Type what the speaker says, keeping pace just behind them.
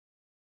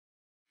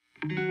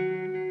Hello,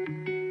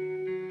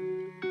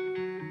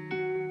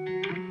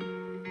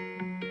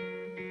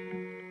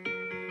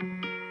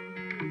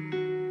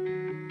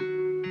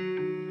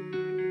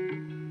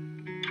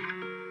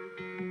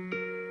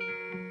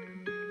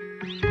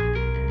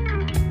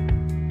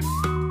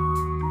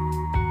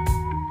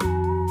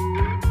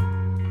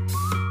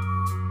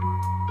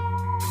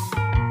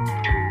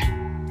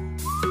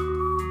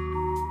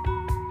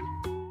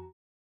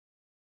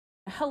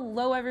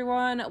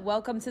 everyone.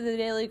 Welcome to the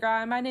Daily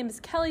Grind. My name is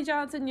Kelly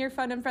Johnson, your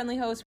fun and friendly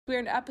host. We're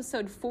in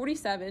episode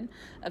 47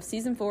 of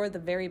season 4, the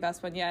very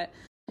best one yet.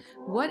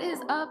 What is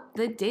up,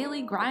 the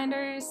Daily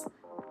Grinders?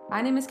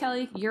 My name is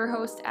Kelly, your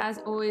host. As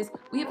always,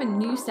 we have a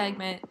new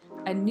segment,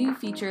 a new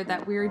feature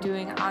that we're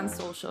doing on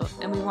social,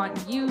 and we want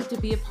you to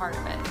be a part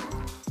of it.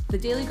 The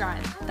Daily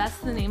Grind, that's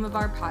the name of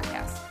our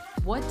podcast.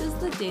 What does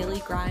the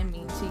Daily Grind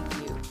mean to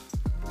you?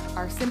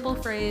 Our simple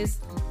phrase,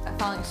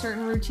 following a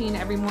certain routine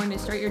every morning to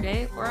start your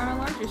day, or on a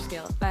larger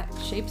scale that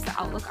shapes the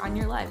outlook on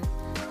your life.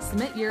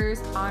 Submit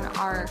yours on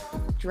our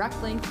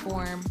direct link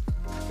form,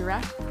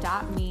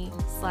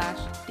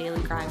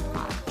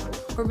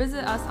 direct.me/dailygrindpod, or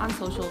visit us on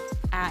social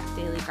at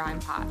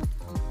dailygrindpod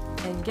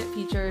and get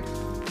featured.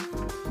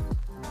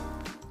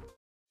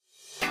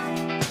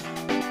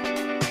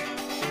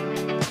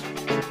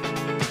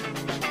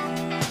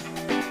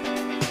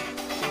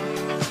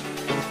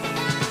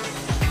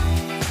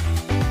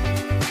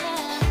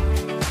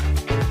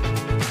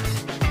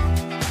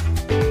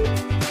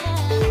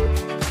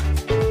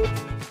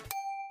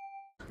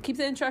 Keep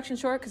the introduction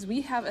short because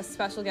we have a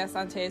special guest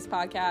on today's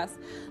podcast.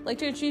 I'd like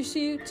to introduce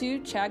you to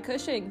Chad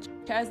Cushing.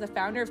 Chad is the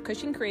founder of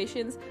Cushing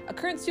Creations, a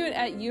current student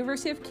at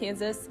University of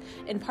Kansas,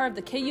 and part of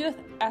the KU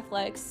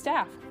Athletics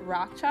staff,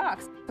 Rock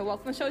Chalks. So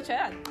welcome to the show,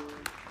 Chad.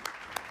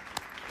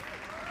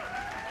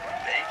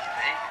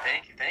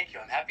 Thank you.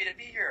 I'm happy to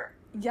be here.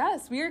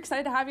 Yes, we are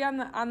excited to have you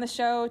on the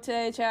show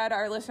today, Chad.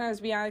 Our listeners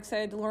will be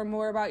excited to learn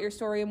more about your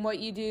story and what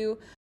you do.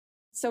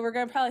 So we're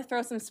gonna probably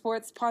throw some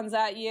sports puns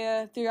at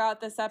you throughout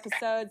this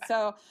episode.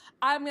 So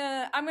I'm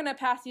gonna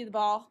pass you the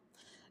ball.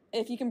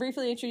 If you can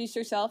briefly introduce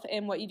yourself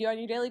and what you do on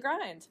your daily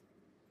grind.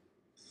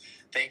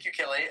 Thank you,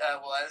 Kelly.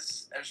 Well,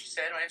 as you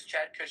said, my name is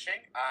Chad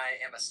Cushing.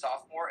 I am a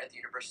sophomore at the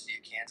University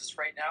of Kansas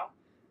right now.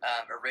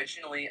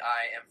 Originally,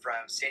 I am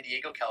from San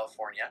Diego,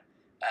 California,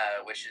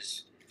 which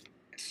is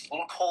it's a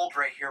little cold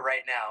right here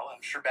right now.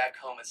 I'm sure back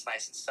home it's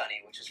nice and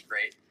sunny, which is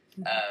great.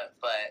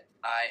 But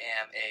I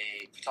am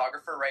a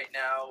photographer right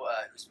now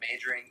who's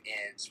majoring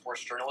in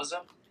sports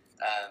journalism.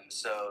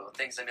 So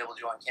things I'm able to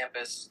do on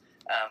campus.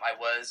 I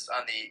was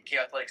on the KU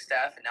Athletics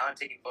staff, and now I'm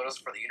taking photos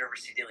for the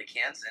University Daily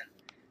Kansan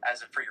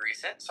as of pretty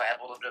recent. So I have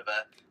a little bit of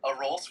a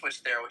role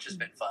switch there, which has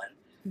been fun.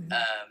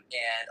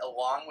 And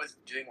along with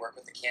doing work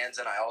with the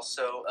Kansan, I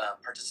also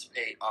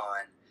participate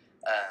on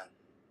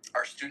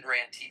our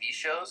student-ran TV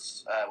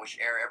shows, which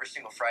air every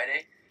single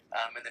Friday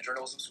in the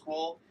journalism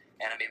school.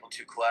 And I'm able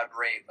to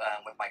collaborate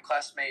with my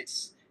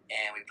classmates,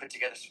 and we put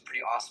together some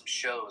pretty awesome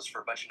shows for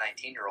a bunch of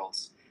 19 and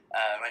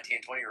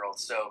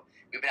 20-year-olds. So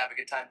we've been having a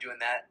good time doing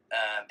that.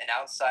 And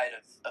outside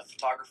of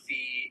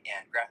photography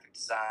and graphic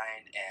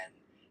design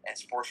and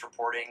sports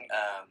reporting,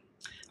 I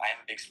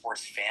am a big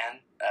sports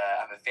fan.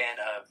 I'm a fan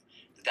of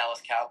the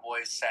Dallas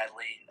Cowboys,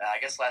 sadly. I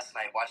guess last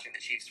night watching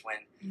the Chiefs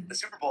win the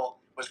Super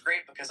Bowl was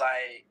great because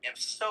I am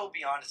so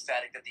beyond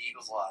ecstatic that the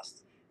Eagles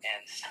lost.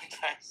 And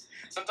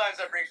sometimes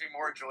that brings me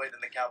more joy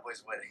than the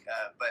Cowboys winning.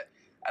 But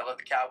I love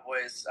the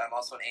Cowboys. I'm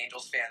also an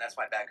Angels fan. That's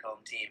my back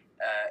home team,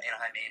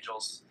 Anaheim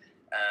Angels.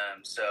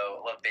 So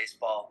I love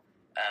baseball,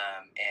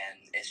 and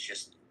it's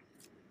just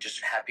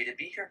happy to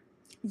be here.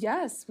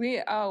 Yes,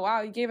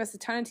 wow, you gave us a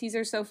ton of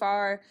teasers so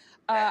far.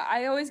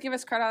 I always give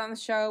us credit on the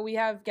show. We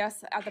have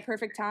guests at the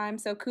perfect time.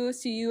 So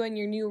kudos to you and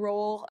your new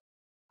role.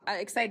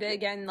 Excited to,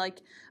 again,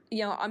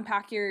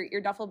 unpack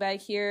your duffel bag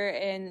here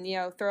and,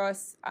 throw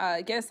us,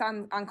 get us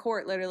on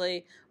court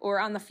literally, or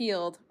on the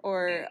field,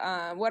 or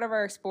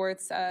whatever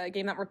sports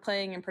game that we're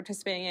playing and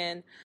participating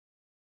in.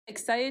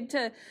 Excited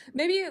to,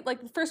 maybe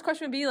the first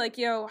question would be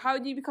how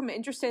did you become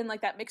interested in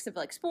that mix of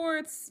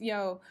sports,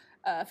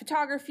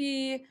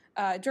 photography,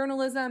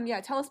 journalism?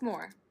 Yeah, tell us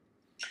more.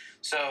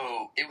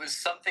 So it was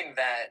something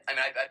that,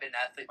 I've been an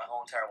athlete my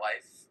whole entire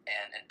life,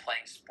 and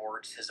playing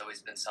sports has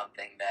always been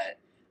something that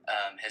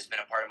has been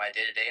a part of my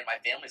day-to-day and my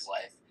family's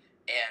life.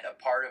 And a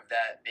part of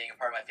that being a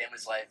part of my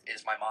family's life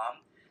is my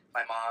mom.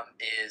 My mom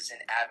is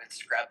an avid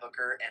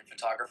scrapbooker and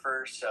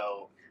photographer,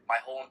 so my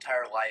whole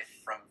entire life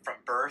from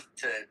birth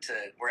to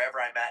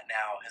wherever I'm at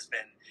now has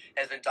been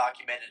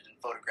documented in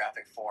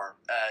photographic form.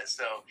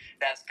 So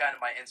that's kind of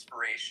my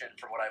inspiration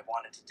for what I've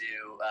wanted to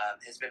do,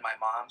 has been my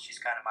mom. She's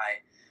kind of my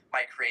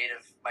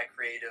creative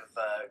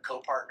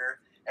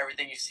co-partner.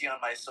 Everything you see on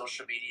my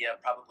social media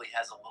probably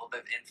has a little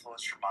bit of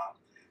influence from mom.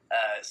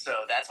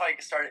 So that's how I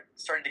started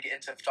to get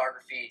into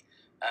photography.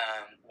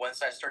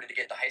 Once I started to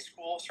get to high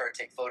school, started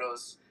to take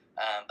photos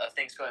of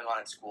things going on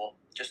in school,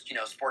 just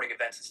sporting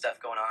events and stuff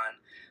going on,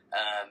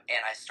 and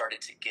I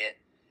started to get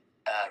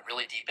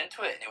really deep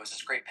into it, and it was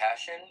this great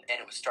passion, and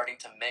it was starting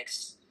to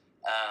mix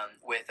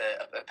with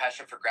a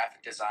passion for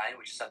graphic design,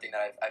 which is something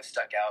that I've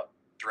stuck out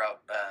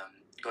throughout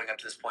going up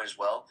to this point as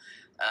well.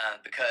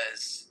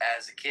 Because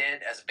as a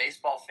kid, as a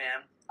baseball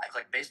fan, I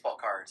collect baseball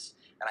cards,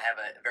 and I have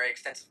a very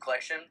extensive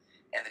collection.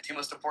 And the two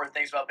most important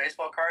things about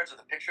baseball cards are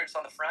the picture that's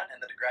on the front and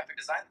the graphic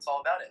design that's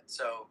all about it.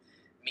 So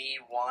me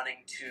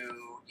wanting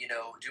to,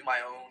 do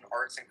my own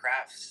arts and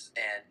crafts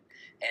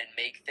and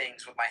make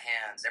things with my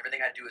hands.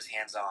 Everything I do is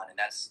hands-on, and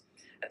that's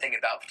the thing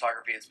about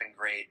photography that's been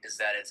great is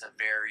that it's a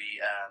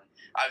very,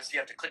 obviously you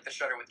have to click the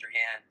shutter with your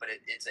hand, but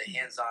it's a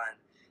hands-on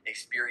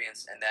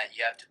experience, and that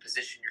you have to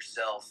position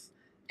yourself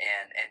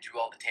and do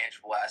all the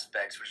tangible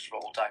aspects, which is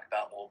what we'll talk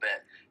about in a little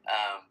bit.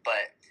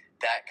 But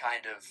that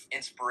kind of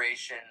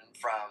inspiration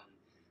from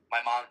my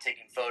mom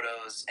taking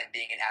photos and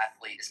being an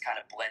athlete is kind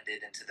of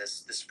blended into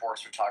this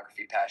sports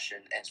photography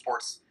passion and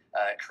sports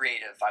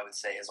creative, I would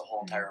say, as a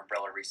whole entire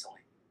umbrella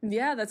recently.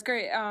 Yeah, that's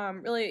great.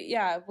 Really,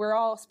 yeah, we're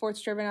all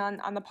sports driven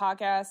on the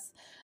podcast.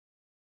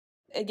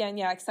 Again,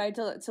 yeah,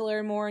 excited to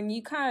learn more. And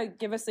you kind of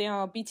give us,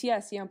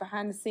 BTS,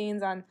 behind the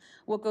scenes on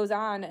what goes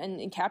on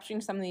and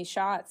capturing some of these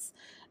shots.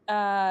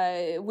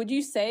 Would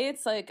you say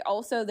it's like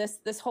also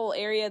this whole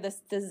area,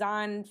 this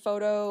design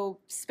photo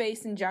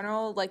space in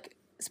general, like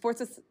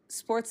sports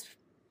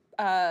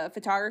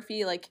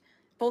photography, like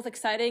both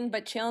exciting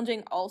but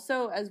challenging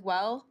also as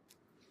well?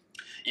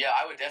 Yeah,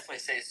 I would definitely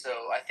say so.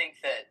 I think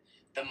that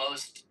the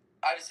most,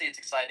 obviously it's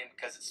exciting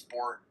because it's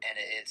sport and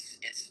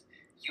it's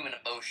human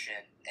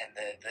emotion and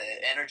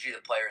the energy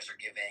the players are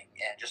giving,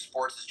 and just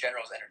sports as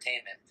general as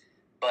entertainment.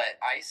 But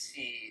I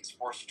see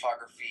sports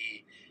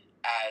photography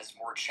as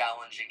more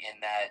challenging in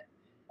that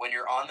when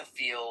you're on the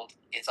field,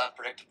 it's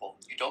unpredictable.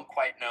 You don't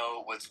quite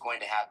know what's going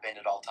to happen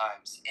at all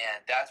times.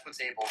 And that's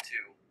what's able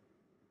to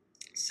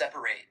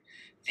separate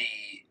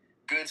the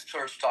good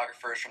sports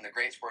photographers from the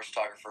great sports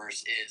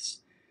photographers is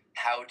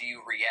how do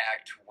you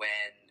react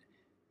when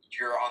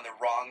you're on the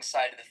wrong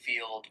side of the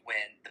field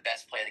when the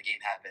best play of the game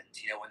happens.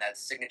 When that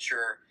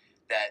signature,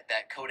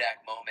 that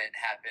Kodak moment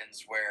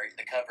happens where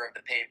the cover of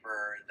the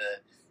paper,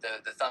 the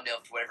thumbnail,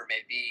 whatever it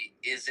may be,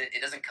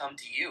 it doesn't come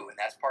to you. And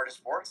that's part of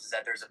sports, is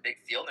that there's a big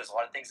field, there's a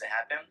lot of things that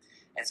happen,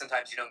 and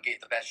sometimes you don't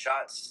get the best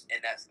shots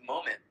in that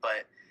moment.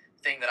 But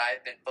the thing that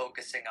I've been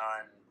focusing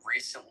on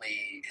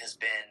recently has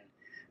been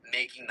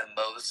making the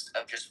most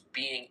of just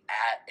being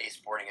at a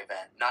sporting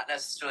event, not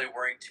necessarily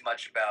worrying too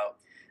much about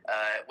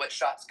what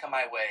shots come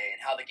my way and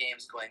how the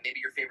game's going. Maybe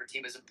your favorite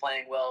team isn't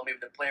playing well. Maybe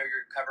the player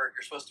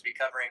you're supposed to be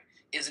covering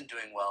isn't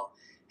doing well.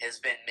 Has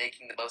been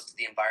making the most of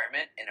the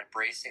environment and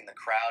embracing the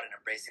crowd and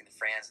embracing the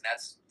fans. And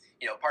that's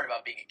part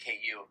about being at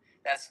KU.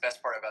 That's the best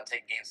part about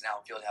taking games in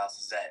Allen Fieldhouse,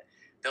 is that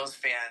those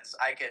fans,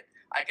 I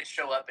could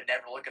show up and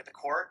never look at the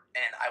court,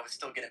 and I would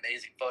still get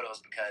amazing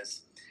photos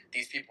because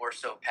these people are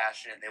so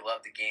passionate. They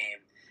love the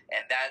game,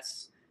 and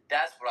that's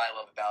what I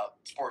love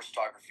about sports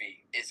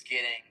photography is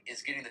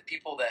getting the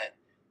people that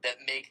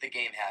make the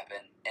game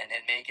happen and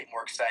make it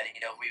more exciting.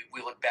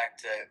 We look back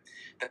to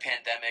the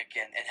pandemic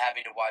and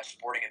having to watch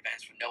sporting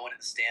events with no one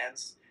in the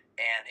stands,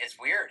 and it's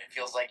weird. It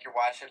feels like you're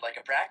watching like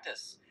a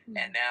practice. Mm-hmm.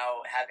 And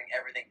now having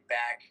everything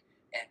back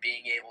and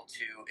being able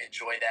to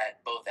enjoy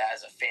that both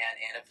as a fan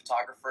and a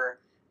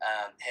photographer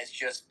has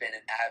just been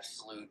an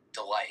absolute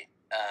delight.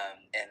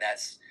 And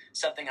that's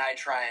something I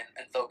try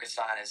and focus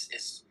on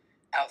is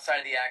outside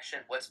of the action,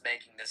 what's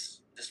making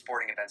this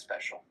sporting event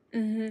special.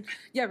 Mm-hmm.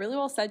 Yeah, really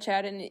well said,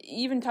 Chad. And you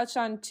even touched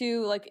on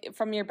too, like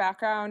from your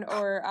background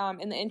or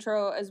in the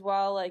intro as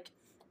well, like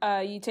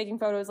you taking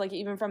photos, like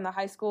even from the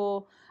high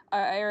school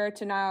era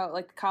to now,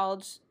 like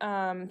college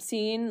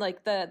scene,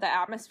 like the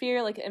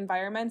atmosphere, like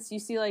environments. You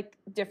see like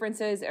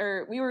differences,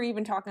 or we were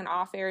even talking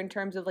off air in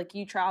terms of like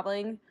you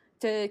traveling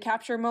to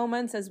capture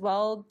moments as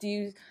well. Do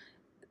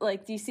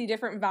you see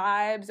different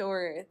vibes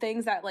or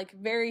things that like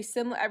very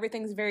similar,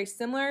 everything's very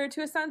similar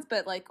to a sense,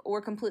 but like,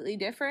 or completely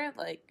different?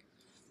 Like,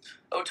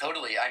 oh,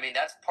 totally. I mean,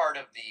 that's part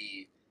of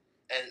the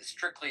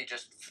strictly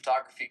just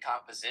photography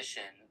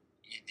composition.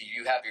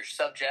 You have your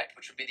subject,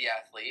 which would be the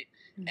athlete,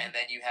 mm-hmm. and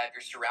then you have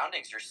your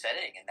surroundings, your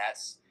setting. And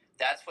that's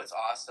what's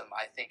awesome,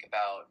 I think,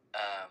 about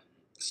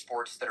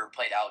sports that are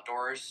played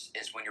outdoors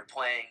is when you're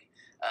playing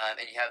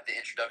and you have the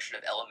introduction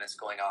of elements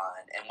going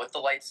on and what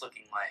the light's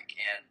looking like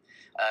and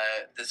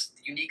this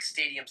unique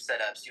stadium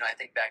setups. I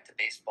think back to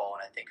baseball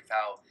and I think of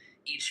how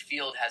each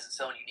field has its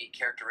own unique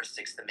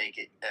characteristics that make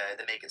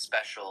it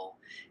special,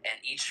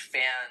 and each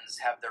fans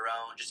have their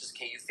own, just as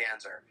KU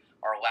fans are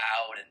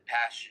loud and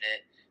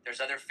passionate. There's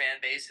other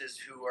fan bases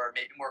who are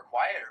maybe more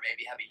quiet, or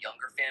maybe have a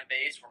younger fan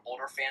base or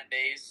older fan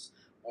base,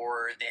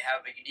 or they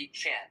have a unique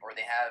chant, or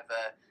they have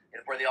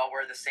where they all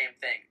wear the same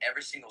thing.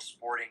 Every single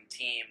sporting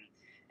team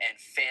and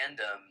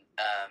fandom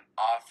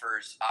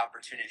offers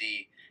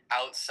opportunity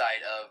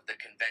outside of the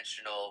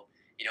conventional,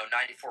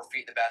 94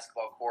 feet in the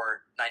basketball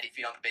court, 90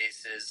 feet on the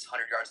bases,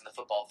 100 yards in the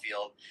football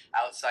field.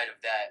 Outside of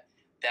that,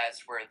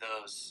 that's where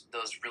those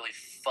really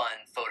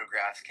fun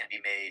photographs can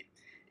be made,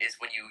 is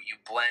when you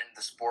blend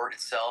the sport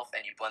itself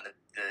and you blend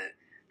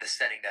the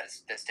setting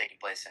that's taking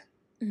place in.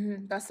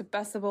 Mm-hmm. That's the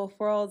best of both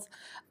worlds.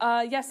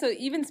 So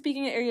even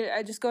speaking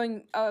just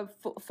going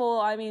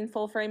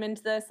full frame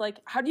into this, like,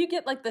 how do you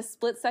get like the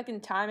split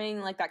second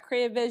timing, like that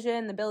creative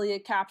vision, the ability to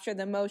capture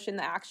the emotion,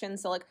 the action?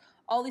 So like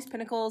all these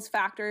pinnacles,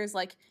 factors,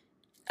 like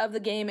of the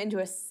game into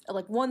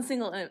one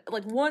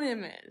one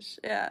image.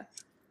 Yeah.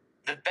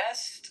 The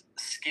best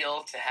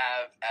skill to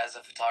have as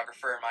a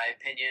photographer, in my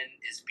opinion,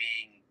 is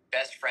being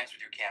best friends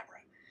with your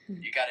camera.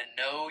 Mm-hmm. You got to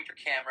know your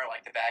camera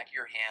like the back of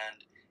your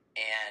hand,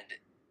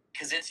 and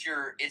because it's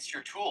your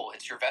tool,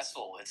 it's your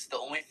vessel, it's the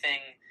only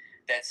thing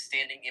that's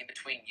standing in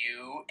between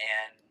you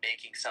and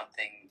making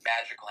something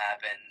magical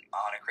happen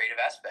on a creative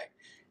aspect.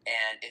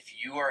 And if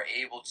you are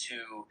able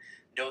to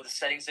know the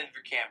settings of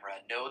your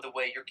camera, know the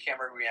way your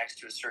camera reacts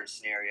to a certain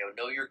scenario,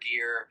 know your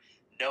gear,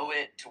 know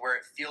it to where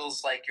it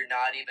feels like you're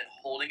not even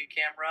holding a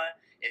camera.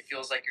 It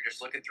feels like you're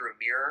just looking through a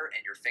mirror and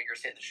your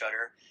fingers hitting the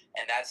shutter.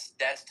 And that's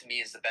to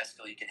me is the best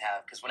feel you can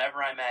have. Because whenever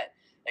I'm at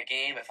a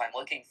game, if I'm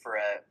looking for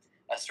a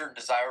certain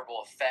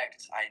desirable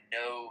effect, I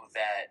know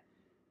that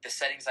the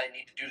settings I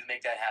need to do to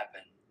make that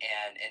happen.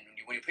 And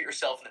when you put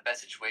yourself in the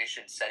best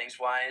situation, settings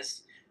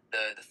wise,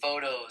 the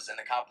photos and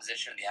the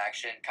composition and the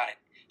action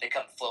they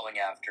come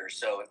flowing after.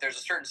 So if there's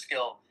a certain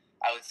skill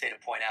I would say to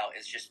point out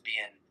is just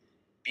being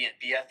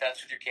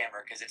BFFs with your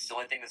camera, because it's the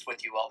only thing that's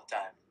with you all the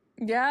time.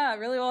 Yeah,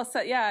 really well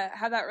said. Yeah,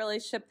 have that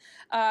relationship.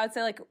 I'd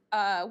say like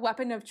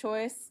weapon of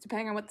choice,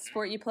 depending on what the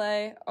sport you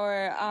play,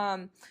 or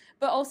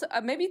but also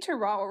maybe to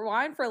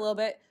rewind for a little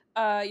bit.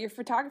 Your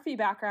photography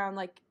background,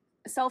 like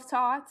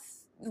self-taught,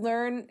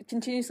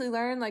 continuously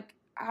learn. Like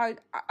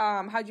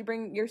how'd you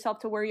bring yourself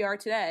to where you are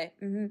today?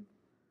 Mm-hmm.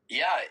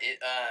 Yeah, it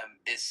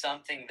is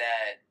something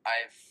that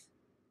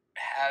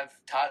have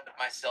taught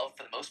myself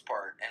for the most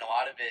part, and a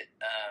lot of it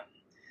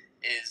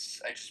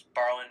is I just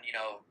borrowing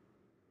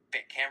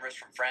big cameras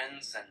from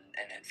friends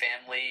and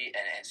family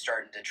and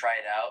starting to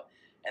try it out,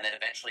 and then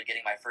eventually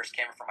getting my first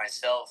camera for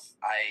myself.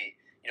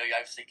 You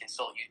obviously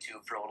consult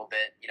YouTube for a little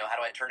bit. How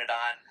do I turn it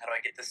on? How do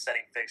I get this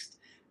setting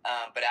fixed?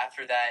 But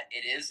after that,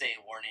 it is a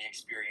learning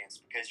experience,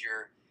 because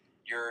you're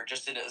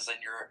just as in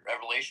your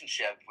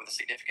relationship with a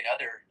significant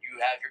other,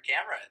 you have your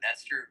camera, and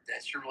that's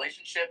your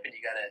relationship, and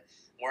you got to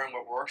learn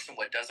what works and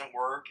what doesn't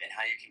work, and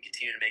how you can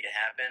continue to make it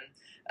happen.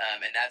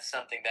 And that's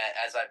something that,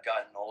 as I've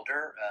gotten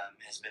older,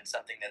 has been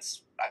something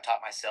I've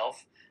taught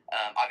myself.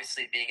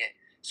 Obviously, being at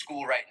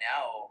school right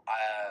now,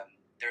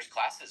 there's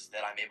classes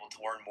that I'm able to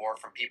learn more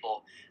from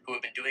people who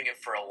have been doing it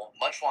for a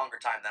much longer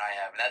time than I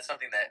have, and that's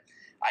something that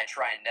I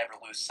try and never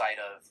lose sight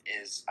of.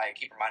 Is I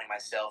keep reminding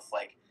myself,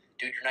 like,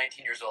 dude, you're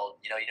 19 years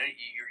old. You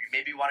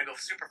maybe want to go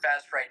super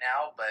fast right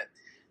now, but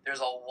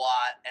there's a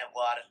lot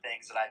of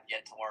things that I've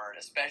yet to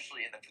learn,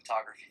 especially in the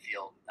photography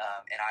field.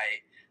 And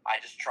I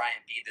just try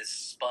and be this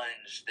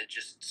sponge that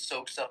just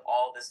soaks up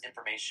all this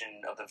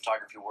information of the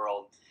photography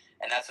world.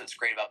 And that's what's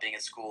great about being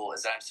in school,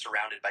 is that I'm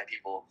surrounded by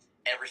people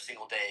every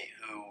single day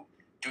who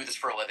do this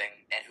for a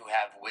living and who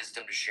have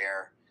wisdom to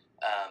share.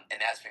 And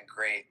that's been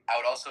great. I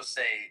would also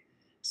say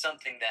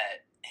something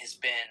that has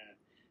been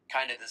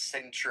kind of the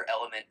signature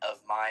element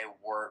of my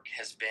work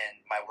has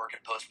been my work in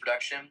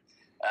post-production.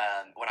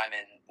 When I'm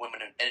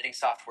in editing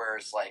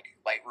softwares like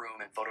Lightroom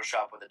and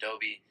Photoshop with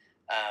Adobe,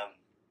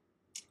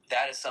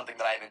 that is something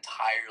that I've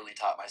entirely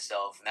taught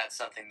myself, and that's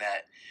something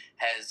that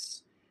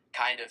has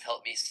kind of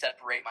helped me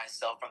separate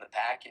myself from the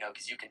pack,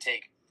 because you can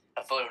take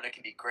a photo and it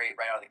can be great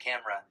right out of the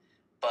camera,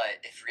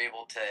 but if you're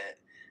able to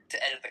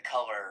edit the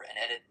color and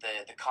edit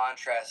the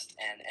contrast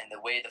and the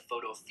way the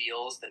photo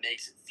feels, that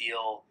makes it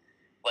feel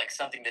like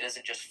something that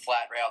isn't just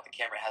flat right out the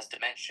camera, it has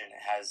dimension,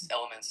 it has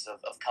elements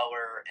of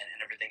color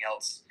and everything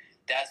else.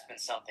 That's been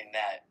something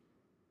that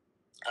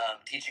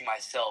teaching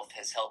myself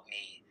has helped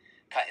me.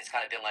 It's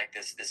kind of been like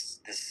this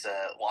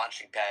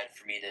launching pad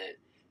for me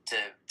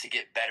to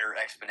get better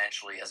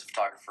exponentially as a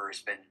photographer.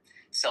 It's been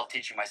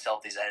self-teaching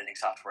myself these editing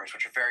softwares,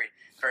 which are very,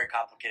 very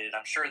complicated.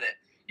 I'm sure that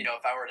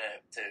if I were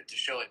to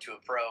show it to a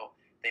pro,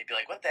 they'd be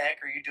like, "What the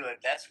heck are you doing?"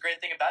 That's the great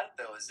thing about it,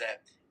 though, is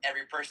that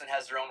every person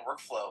has their own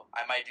workflow.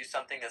 I might do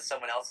something that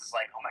someone else is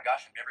like, "Oh my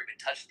gosh, I've never even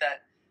touched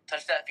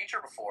that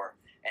feature before."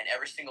 And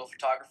every single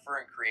photographer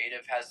and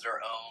creative has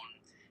their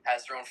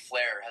own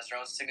flair, has their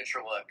own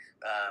signature look,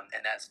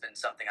 and that's been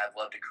something I've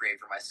loved to create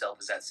for myself,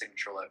 is that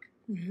signature look.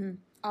 Mm-hmm.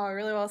 Oh,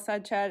 really well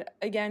said, Chad.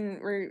 Again,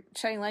 we're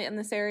shedding light in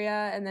this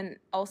area, and then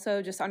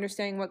also just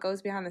understanding what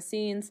goes behind the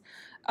scenes.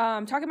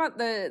 Talking about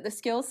the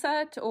skill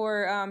set,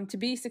 or to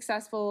be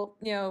successful,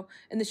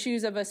 in the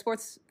shoes of a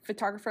sports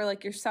photographer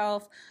like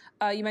yourself.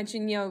 You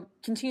mentioned,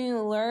 continuing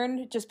to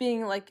learn, just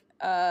being like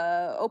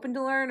open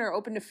to learn or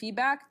open to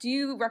feedback. Do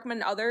you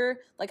recommend how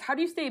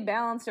do you stay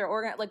balanced or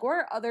organized? Like, what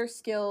are other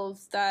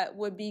skills that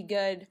would be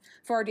good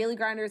for our daily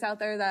grinders out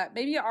there that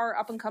maybe are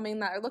up and coming,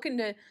 that are looking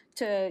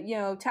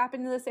to tap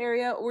into this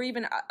area or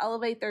even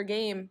elevate their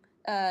game,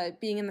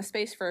 being in the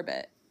space for a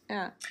bit?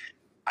 Yeah.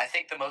 I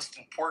think the most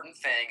important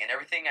thing, and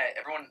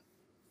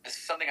this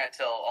is something I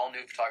tell all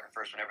new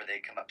photographers whenever they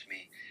come up to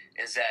me,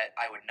 is that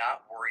I would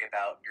not worry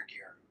about your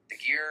gear. The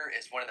gear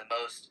is one of the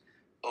most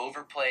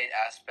overplayed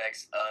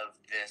aspects of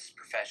this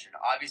profession.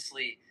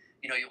 Obviously,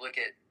 you look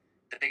at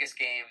the biggest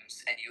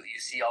games and you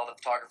see all the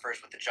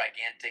photographers with the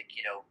gigantic,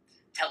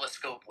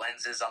 telescope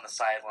lenses on the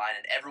sideline,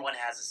 and everyone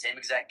has the same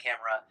exact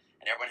camera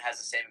and everyone has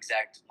the same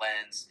exact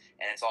lens,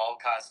 and it's all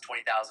costs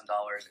 $20,000,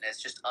 and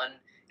it's just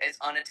it's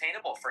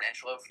unattainable for an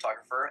entry-level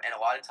photographer. And a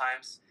lot of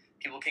times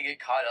people can get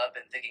caught up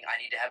in thinking, I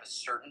need to have a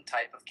certain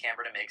type of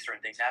camera to make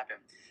certain things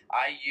happen.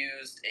 I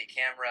used a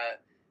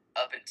camera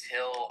up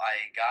until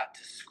I got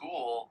to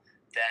school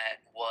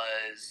that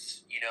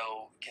was,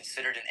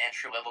 considered an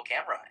entry-level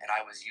camera. And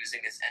I was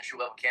using this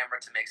entry-level camera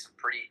to make some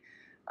pretty,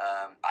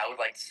 I would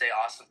like to say,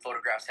 awesome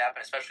photographs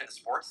happen, especially in the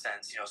sports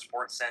sense.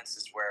 Sports sense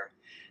is where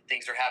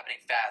things are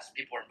happening fast.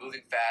 People are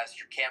moving fast.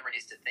 Your camera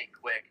needs to think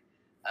quick.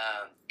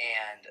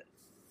 And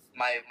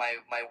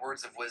my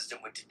words of wisdom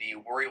would be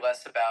worry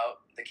less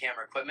about the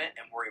camera equipment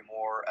and worry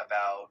more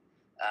about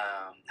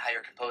how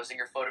you're composing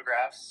your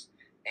photographs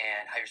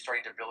and how you're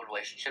starting to build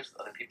relationships with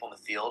other people in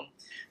the field.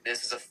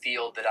 This is a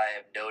field that I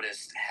have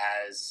noticed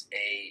has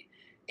a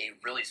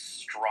really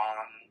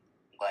strong,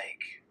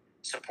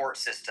 support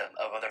system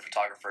of other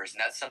photographers.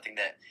 And that's something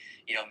that,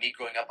 me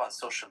growing up on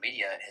social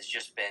media has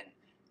just been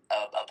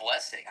a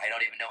blessing. I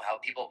don't even know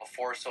how people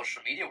before social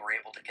media were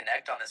able to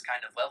connect on this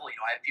kind of level.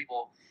 I have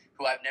people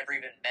who I've never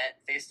even met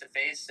face to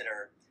face that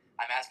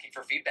I'm asking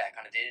for feedback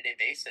on a day-to-day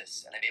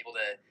basis. And I'm able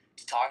to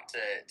talk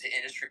to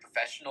industry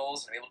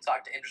professionals, and I'm able to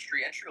talk to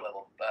industry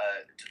entry-level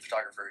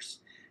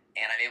photographers.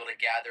 And I'm able to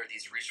gather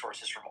these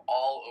resources from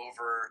all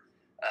over,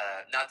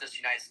 not just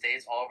the United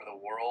States, all over the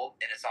world,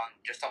 and it's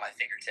just on my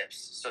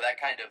fingertips. So that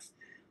kind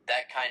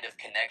of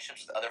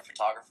connections with other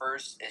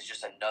photographers is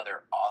just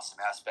another awesome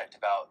aspect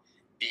about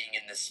being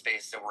in this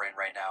space that we're in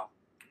right now.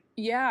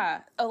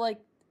 Yeah,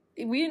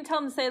 we didn't tell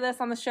them to say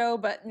this on the show,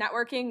 but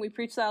networking, we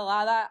preach that a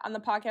lot of that on the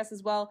podcast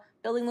as well.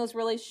 Building those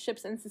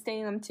relationships and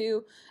sustaining them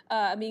too,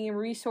 being a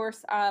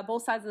resource,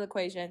 both sides of the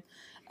equation.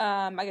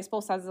 I guess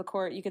both sides of the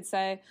court, you could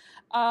say.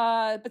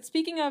 But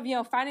speaking of,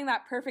 finding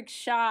that perfect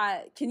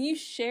shot, can you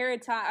share a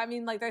time? I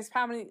mean, there's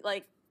how many,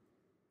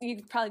 you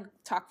could probably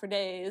talk for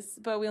days,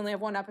 but we only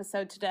have one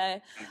episode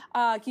today.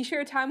 Can you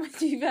share a time when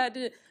you've had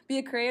to be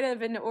a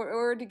creative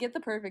or to get the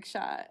perfect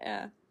shot?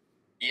 Yeah.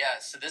 Yeah,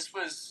 so this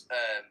was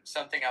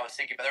something I was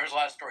thinking about. There was a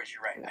lot of stories,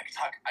 you're right.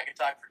 I could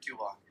talk for too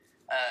long.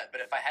 But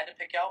if I had to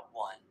pick out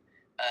one,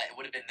 it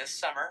would have been this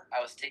summer.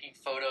 I was taking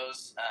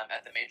photos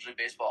at the Major League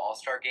Baseball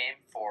All-Star Game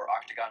for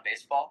Octagon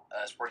Baseball,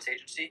 a sports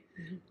agency.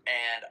 Mm-hmm.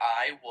 And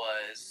I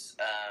was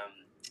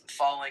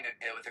following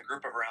with a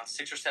group of around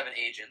 6 or 7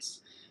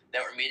 agents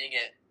that were meeting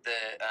at the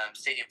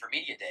stadium for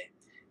Media Day.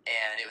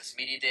 And it was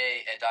Media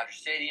Day at Dodger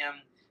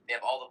Stadium. They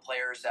have all the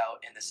players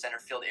out in the center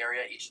field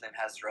area. Each of them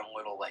has their own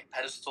little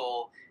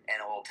pedestal and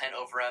a little tent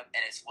over them,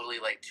 and it's literally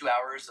 2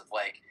 hours of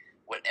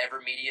whatever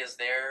media is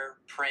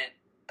there, print,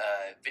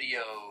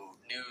 video,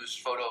 news,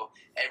 photo.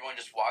 Everyone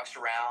just walks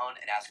around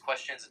and asks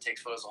questions and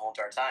takes photos the whole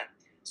entire time.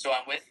 So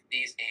I'm with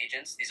these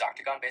agents, these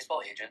Octagon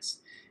Baseball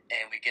agents,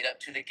 and we get up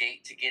to the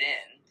gate to get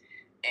in,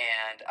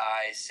 and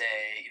I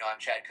say,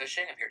 I'm Chad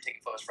Cushing. I'm here taking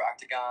photos for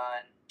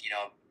Octagon.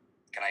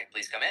 Can I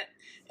please come in?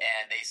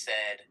 And they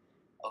said,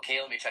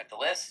 okay, let me check the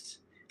list.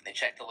 And they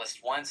checked the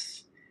list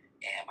once,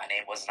 and my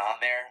name wasn't on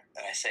there.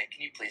 And I said,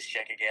 can you please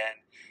check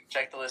again?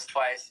 Check the list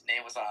twice,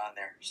 name wasn't on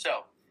there.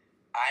 So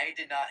I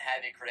did not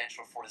have a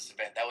credential for this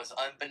event. That was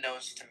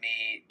unbeknownst to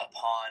me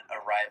upon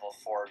arrival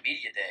for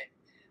Media Day.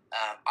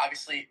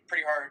 Obviously,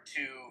 pretty hard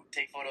to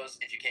take photos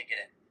if you can't get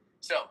in.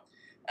 So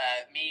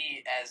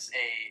me as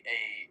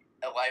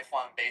a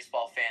lifelong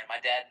baseball fan, my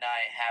dad and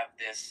I have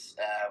this,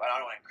 I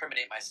don't want to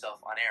incriminate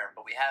myself on air,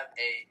 but we have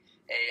a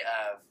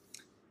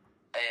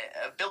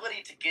ability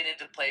to get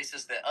into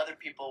places that other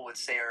people would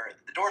say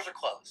the doors are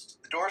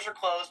closed. The doors are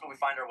closed, but we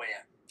find our way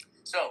in.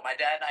 So my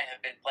dad and I have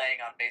been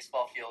playing on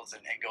baseball fields and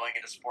going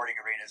into sporting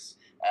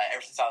arenas ever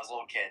since I was a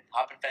little kid,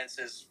 hopping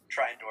fences,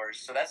 trying doors.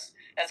 So that's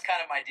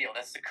kind of my deal.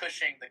 That's the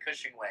Cushing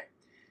way.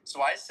 So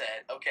I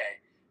said,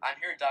 okay,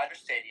 I'm here at Dodger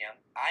Stadium.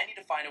 I need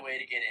to find a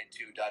way to get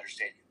into Dodger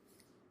Stadium.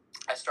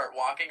 I start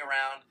walking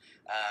around.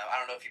 I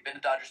don't know if you've been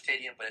to Dodger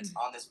Stadium, but it's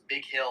on this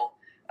big hill.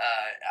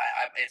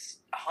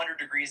 It's 100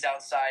 degrees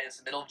outside.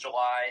 It's the middle of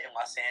July in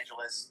Los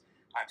Angeles.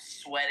 I'm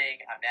sweating.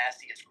 I'm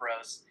nasty. It's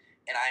gross.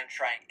 And I'm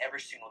trying every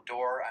single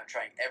door. I'm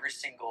trying every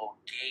single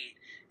gate,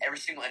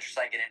 every single entrance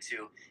I get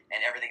into,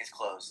 and everything is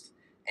closed.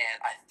 And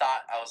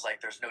I was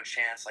like, there's no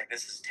chance.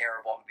 This is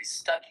terrible. I'm going to be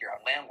stuck here.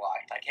 I'm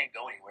landlocked. I can't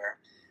go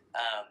anywhere.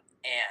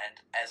 And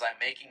as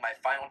I'm making my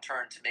final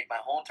turn to make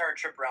my whole entire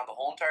trip around the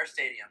whole entire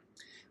stadium,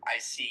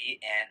 I see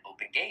an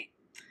open gate.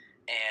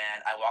 And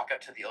I walk up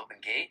to the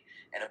open gate,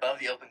 and above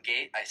the open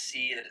gate, I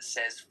see that it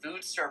says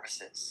food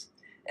services.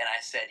 And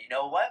I said, you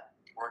know what?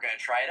 We're going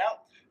to try it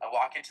out. I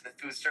walk into the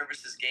food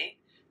services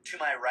gate. To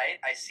my right,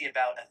 I see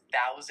about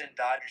 1,000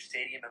 Dodger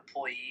Stadium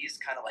employees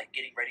kind of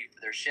getting ready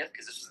for their shift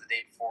because this was the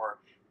day before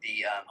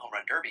the home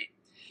run derby.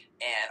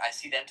 And I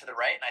see them to the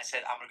right, and I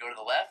said, I'm going to go to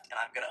the left, and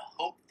I'm going to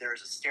hope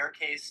there's a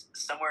staircase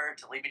somewhere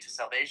to lead me to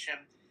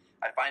salvation.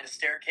 I find a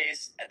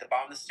staircase. At the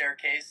bottom of the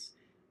staircase,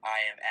 I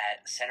am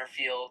at center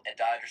field at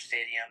Dodger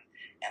Stadium,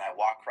 and I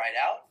walk right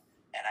out.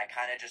 and I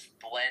kind of just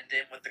blend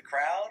in with the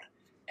crowd,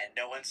 and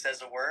no one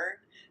says a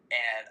word,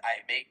 and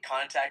I make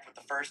contact with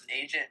the first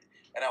agent,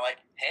 and I'm like,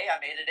 hey, I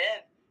made it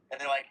in. And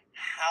they're like,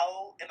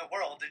 how in the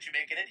world did you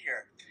make it in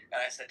here?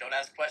 And I said, don't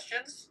ask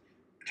questions,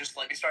 just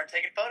let me start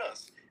taking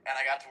photos. And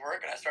I got to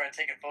work, and I started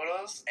taking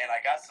photos, and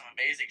I got some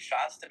amazing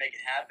shots to make it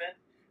happen.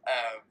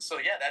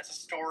 So yeah, that's a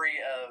story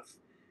of,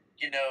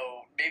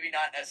 maybe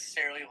not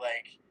necessarily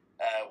like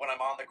when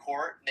I'm on the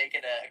court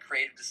making a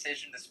creative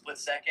decision in the split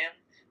second,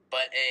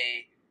 but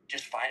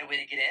just find a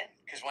way to get in,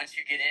 because once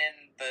you get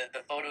in,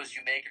 the photos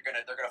you make they're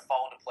gonna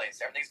fall into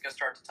place. Everything's gonna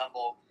start to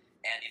tumble,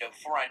 and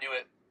before I knew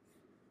it,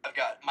 I've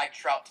got Mike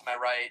Trout to my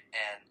right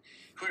and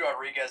Julio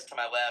Rodriguez to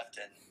my left,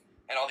 and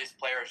all these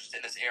players just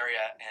in this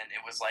area, and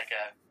it was like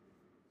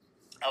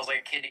I was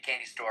like a kid in a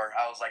candy store.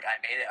 I was like, I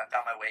made it. I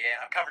found my way in.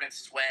 I'm covered in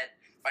sweat.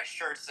 My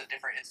shirt's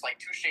it's like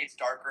 2 shades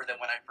darker than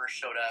when I first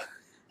showed up.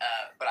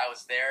 But I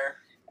was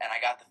there, and I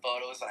got the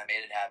photos, and I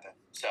made it happen.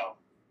 So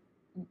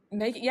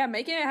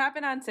making it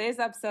happen on today's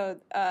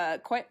episode.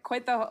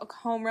 Quite the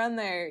home run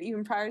there,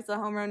 even prior to the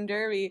home run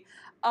derby.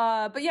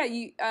 But yeah,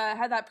 you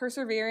had that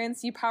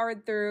perseverance. You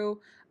powered through.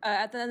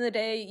 At the end of the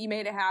day, you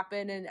made it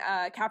happen and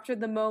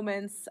captured the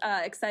moments.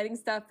 Exciting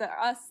stuff that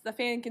us, the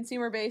fan and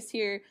consumer base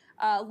here,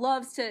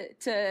 loves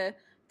to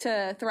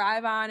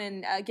thrive on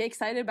and get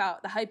excited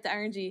about. The hype, the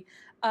energy.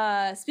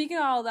 Speaking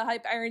of all the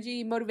hype,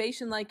 energy,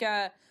 motivation,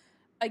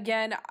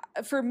 again,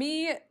 for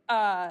me,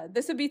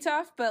 this would be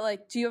tough, but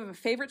like, do you have a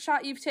favorite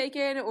shot you've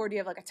taken, or do you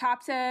have like a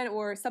top 10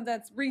 or something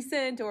that's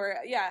recent, or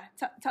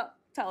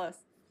tell us.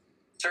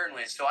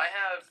 Certainly. So I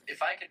have,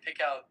 if I could pick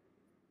out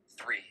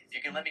 3, if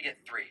you can let me get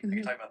 3, I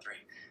can talk about 3.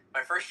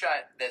 My first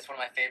shot, that's one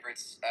of my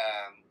favorites,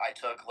 I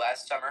took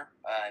last summer.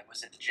 It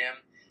was at the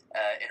gym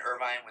in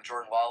Irvine with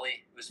Jordan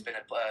Wally, who's been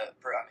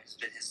who's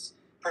been his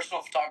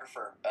personal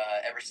photographer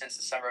ever since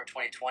the summer of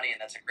 2020,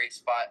 and that's a great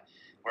spot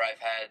where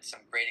I've had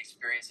some great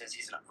experiences.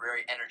 He's a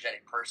very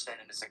energetic person,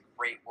 and it's a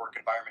great work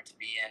environment to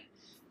be in.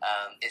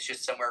 It's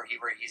just somewhere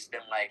where he's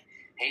been like,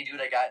 hey,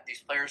 dude, I got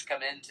these players come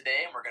in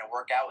today, and we're going to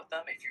work out with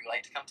them. If you'd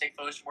like to come take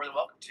photos, you're more than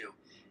welcome to.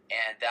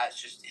 And that's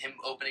just him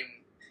open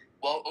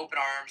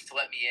arms to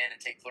let me in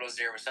and take photos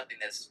there was something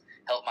that's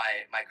helped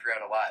my career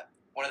out a lot.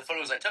 One of the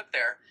photos I took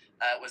there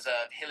was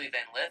of Haley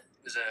Van Lith,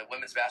 who's a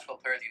women's basketball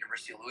player at the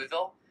University of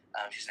Louisville.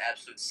 She's an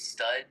absolute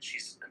stud.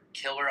 She's a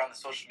killer on the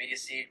social media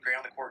scene, great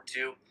on the court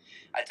too.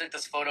 I took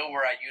this photo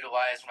where I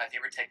utilized one of my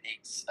favorite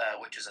techniques,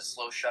 which is a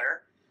slow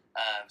shutter.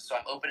 So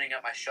I'm opening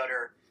up my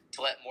shutter to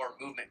let more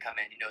movement come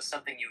in.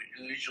 Something you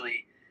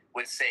usually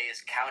would say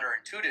is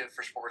counterintuitive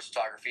for sports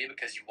photography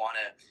because you want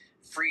to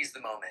freeze the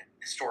moment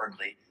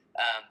historically.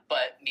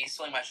 But me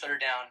slowing my shutter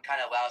down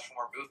kind of allows for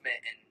more movement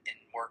and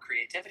more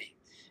creativity.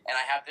 And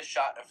I have this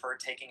shot of her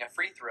taking a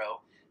free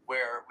throw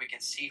where we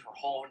can see her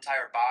whole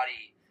entire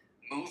body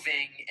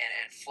moving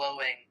and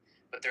flowing,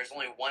 but there's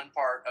only one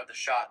part of the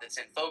shot that's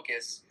in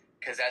focus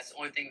because that's the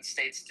only thing that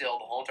stayed still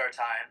the whole entire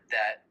time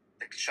that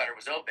the shutter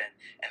was open,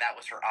 and that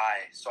was her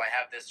eye. So I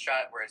have this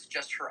shot where it's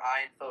just her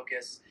eye in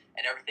focus,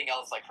 and everything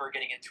else, like her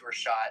getting into her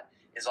shot,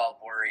 is all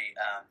blurry.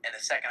 And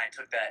the second I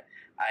took that,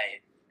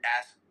 I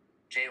asked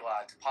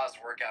J-Log to pause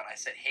the workout, and I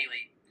said,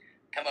 Haley,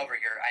 come over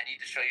here. I need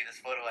to show you this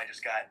photo I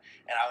just got.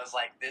 And I was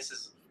like, this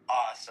is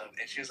awesome.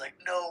 And she was like,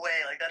 no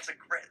way, like that's a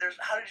great,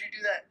 how did you do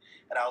that?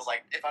 And I was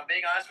like, if I'm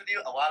being honest with you,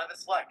 a lot of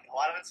it's luck.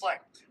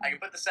 I can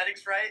put the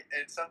settings right,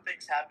 and some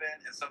things happen,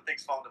 and some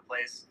things fall into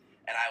place,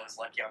 and I was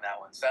lucky on that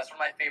one. So that's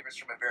one of my favorites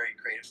from a very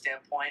creative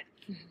standpoint.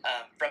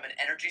 From an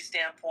energy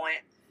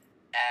standpoint,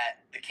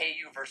 at the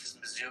KU versus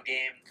Mizzou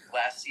game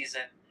last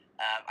season,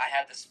 I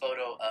had this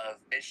photo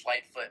of Mitch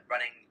Lightfoot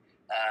running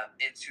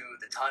into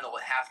the tunnel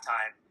at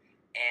halftime,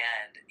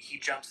 and he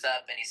jumps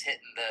up and he's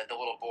hitting the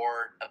little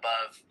board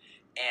above.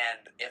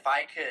 And if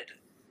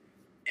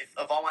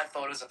of all my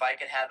photos, if I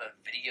could have a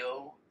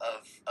video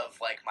of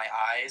like my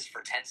eyes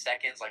for 10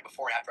 seconds, like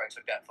before and after I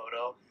took that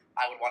photo,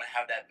 I would want to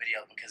have that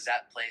video because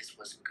that place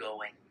was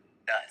going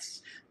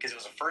nuts. Because it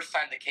was the first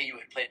time the KU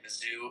had played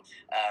Mizzou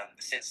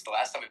since the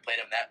last time we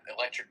played them, that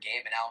electric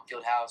game in Allen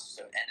Fieldhouse,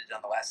 so it ended on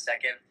the last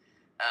second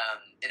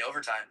in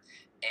overtime.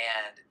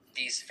 And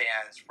these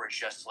fans were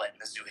just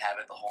letting Mizzou have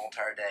it the whole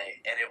entire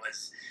day. And it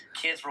was,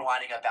 kids were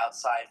lining up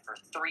outside for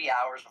 3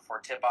 hours before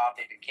tip-off.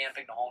 They'd been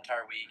camping the whole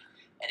entire week.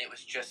 And it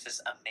was just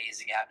this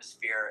amazing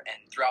atmosphere.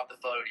 And throughout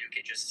the photo, you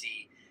could just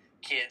see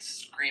kids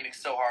screaming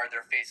so hard,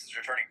 their faces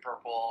are turning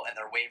purple, and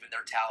they're waving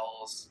their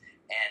towels.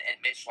 And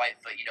Mitch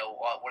Lightfoot,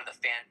 one of the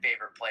fan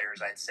favorite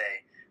players, I'd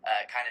say,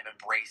 kind of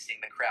embracing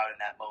the crowd in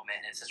that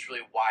moment. And it's this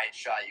really wide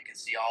shot. You can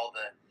see all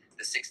the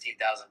 16,000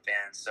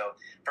 fans. So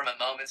from a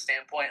moment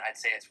standpoint, I'd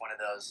say it's one of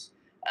those.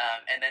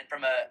 And then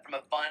from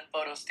a fun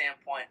photo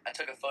standpoint, I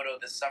took a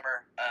photo this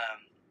summer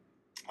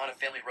on a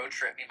family road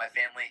trip. Me and my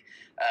family,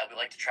 we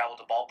like to travel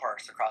to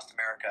ballparks across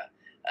America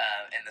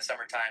in the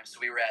summertime. So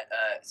we were at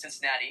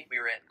Cincinnati. We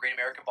were at Great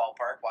American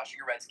Ballpark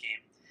watching a Reds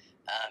game,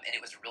 and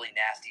it was a really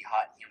nasty,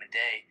 hot, humid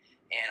day.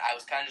 And I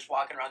was kind of just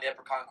walking around the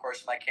upper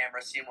concourse with my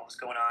camera, seeing what was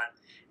going on,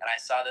 and I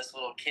saw this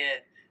little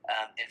kid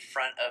in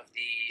front of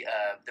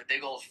the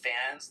big old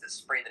fans that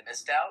spray the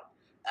mist out.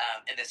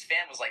 And this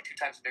fan was like 2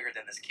 times bigger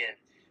than this kid.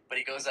 But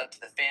he goes up to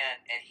the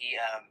fan and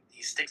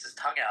he sticks his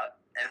tongue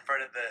out in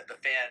front of the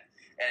fan,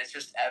 and it's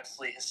just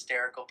absolutely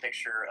hysterical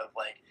picture of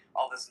like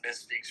all this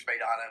mist being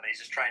sprayed on him, and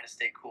he's just trying to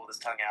stay cool with his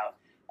tongue out.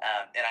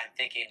 And I'm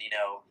thinking,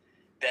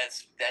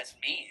 that's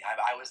me.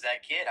 I was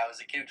that kid. I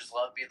was a kid who just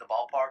loved being at the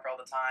ballpark all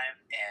the time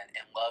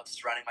and loved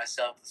surrounding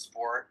myself with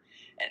sport.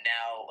 And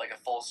now, like a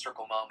full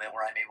circle moment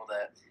where I'm able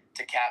to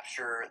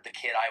capture the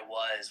kid I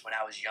was when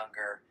I was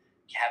younger,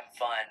 having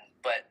fun.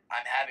 But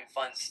I'm having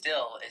fun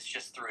still. It's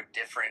just through a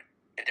different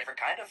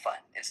kind of fun.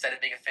 Instead of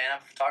being a fan,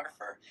 I'm a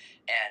photographer,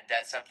 and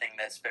that's something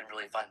that's been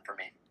really fun for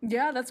me.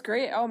 Yeah, that's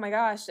great. Oh my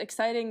gosh,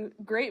 exciting,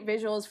 great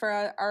visuals for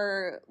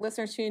our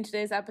listeners tuning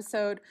today's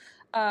episode,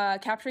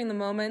 capturing the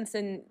moments,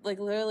 and like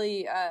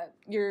literally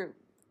you're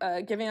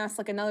giving us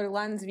like another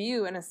lens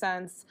view in a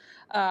sense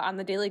on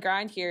the daily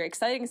grind here.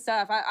 Exciting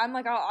stuff. I'm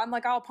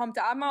all pumped.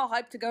 I'm all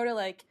hyped to go to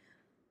like,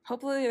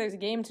 hopefully there's a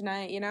game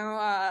tonight,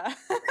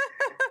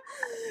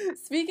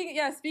 Speaking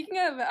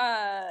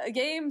of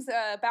games,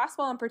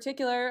 basketball in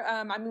particular,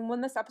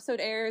 when this episode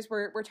airs,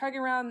 we're tugging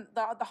around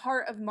the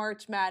heart of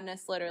March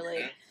Madness,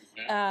 literally.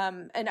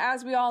 And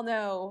as we all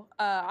know,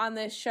 on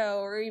this show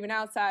or even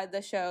outside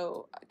the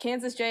show,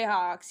 Kansas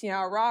Jayhawks,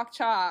 rock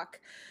chalk.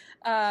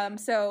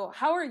 So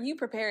how are you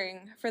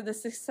preparing for the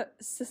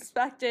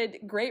suspected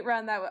great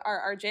run that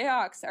our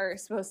Jayhawks are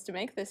supposed to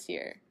make this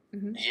year?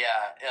 Mm-hmm.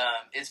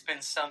 Yeah, it's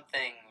been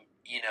something,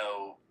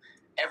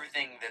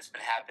 everything that's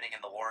been happening in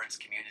the Lawrence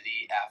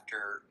community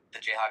after the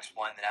Jayhawks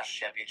won the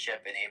national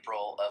championship in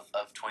April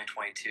of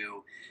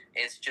 2022.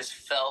 It's just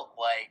felt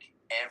like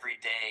every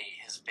day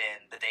has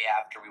been the day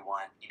after we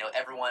won.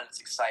 Everyone's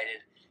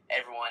excited.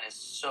 Everyone is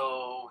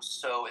so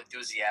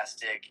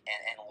enthusiastic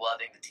and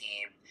loving the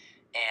team.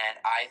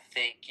 And I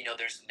think,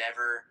 there's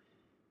never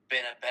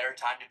been a better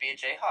time to be a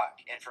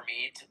Jayhawk. And for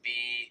me to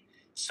be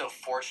so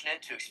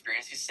fortunate to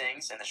experience these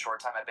things in the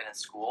short time I've been in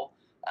school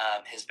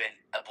has been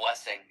a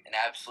blessing, an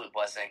absolute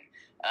blessing.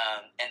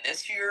 And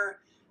this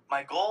year,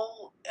 my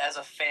goal as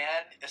a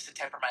fan is to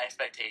temper my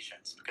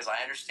expectations, because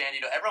I understand,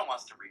 everyone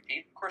wants to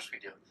repeat. Of course we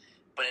do.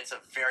 But it's a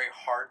very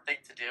hard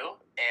thing to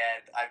do,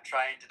 and I'm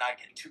trying to not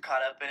get too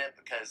caught up in it,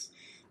 because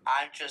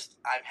I'm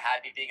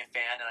happy being a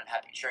fan, and I'm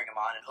happy cheering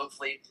them on. And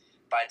hopefully,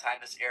 by the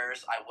time this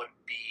airs, I would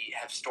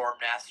have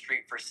stormed Nass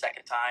Street for a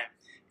second time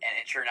and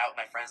cheering out with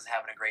my friends and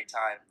having a great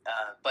time.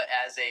 But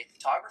as a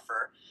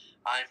photographer,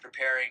 I'm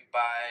preparing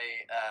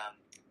by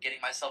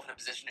getting myself in a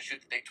position to shoot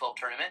the Big 12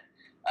 tournament,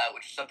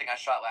 which is something I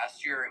shot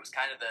last year. It was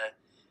kind of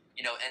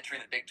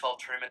entering the Big 12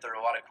 tournament. There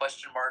were a lot of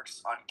question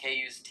marks on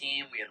KU's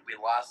team. We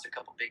lost a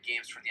couple big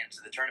games toward the end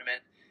of the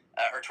tournament,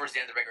 or towards the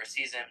end of the regular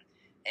season.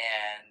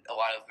 And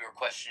we were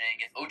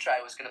questioning if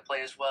Ochai was going to play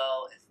as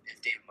well, if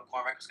David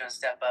McCormick was going to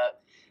step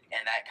up.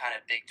 And that kind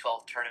of Big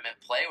 12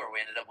 tournament play where we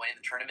ended up winning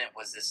the tournament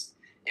was this.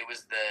 It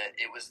was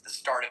the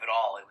start of it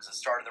all. It was the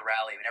start of the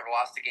rally. We never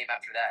lost a game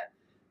after that.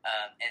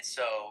 And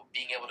so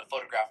being able to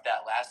photograph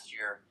that last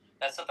year,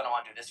 that's something I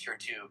want to do this year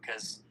too,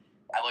 because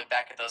I look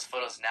back at those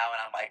photos now and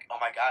I'm like, oh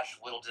my gosh,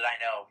 little did I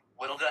know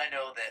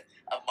that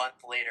a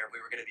month later we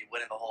were going to be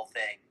winning the whole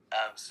thing.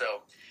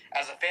 So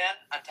as a fan,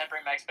 I'm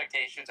tempering my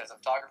expectations. As a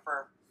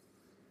photographer,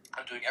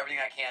 I'm doing everything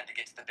I can to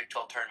get to the Big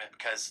 12 tournament,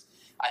 because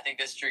I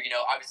think this year,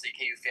 obviously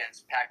KU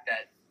fans pack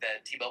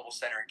the T-Mobile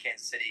Center in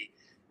Kansas City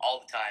all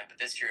the time, but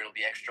this year it'll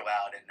be extra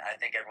loud, and I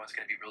think everyone's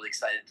going to be really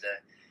excited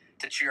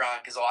to cheer on,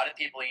 because a lot of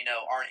people,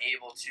 aren't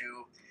able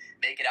to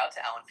make it out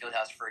to Allen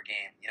Fieldhouse for a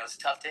game. It's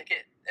a tough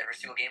ticket. Every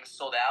single game is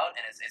sold out,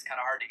 and it's kind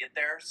of hard to get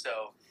there.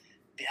 So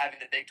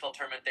having the Big 12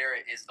 tournament there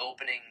is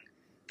opening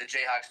the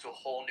Jayhawks to a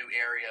whole new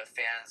area of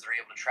fans that are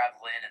able to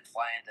travel in and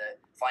fly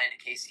into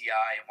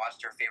KCI and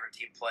watch their favorite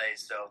team play.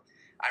 So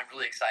I'm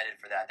really excited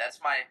for that. That's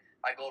my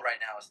goal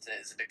right now is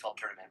a Big 12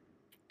 tournament.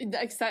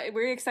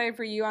 We're excited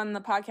for you on the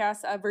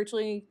podcast,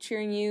 virtually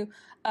cheering you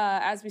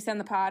as we send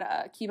the pod.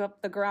 Keep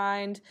up the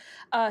grind.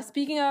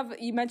 Speaking of,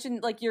 you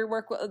mentioned like your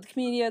work with the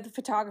community, the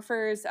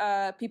photographers,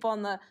 people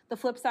on the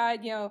flip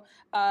side,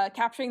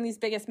 capturing these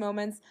biggest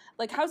moments.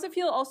 Like, how's it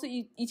feel? Also,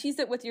 you teased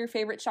it with your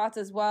favorite shots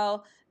as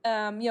well.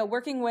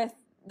 Working with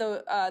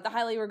the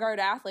highly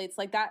regarded athletes,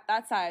 like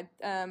that side.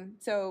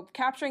 So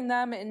capturing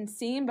them in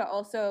scene, but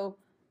also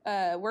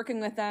working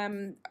with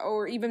them,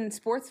 or even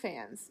sports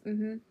fans.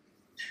 Mm-hmm.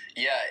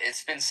 Yeah,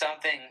 it's been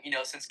something,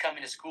 since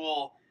coming to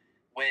school,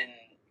 when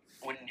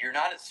you're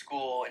not at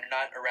school and you're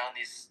not around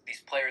these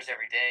players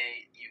every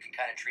day, you can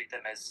kind of treat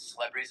them as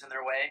celebrities in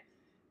their way,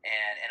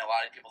 and a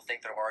lot of people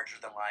think they're larger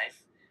than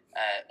life.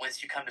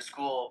 Once you come to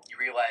school, you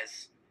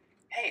realize,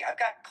 hey, I've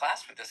got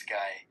class with this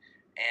guy,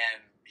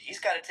 and he's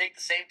got to take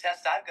the same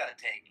test I've got to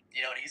take,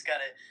 and he's got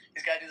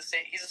to do the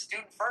same. He's a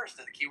student first,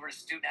 and the keyword is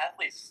student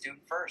athlete,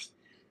 student first.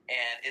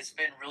 And it's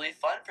been really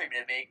fun for me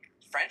to make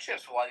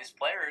friendships with a lot of these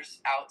players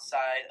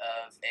outside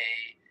of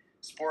a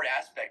sport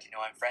aspect.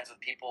 I'm friends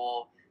with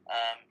people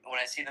when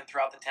I see them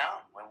throughout the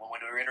town, when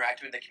we're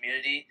interacting with the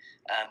community.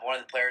 One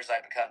of the players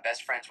I've become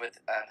best friends with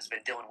has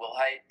been Dylan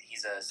Wilhite.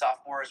 He's a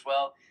sophomore as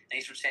well, and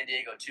he's from San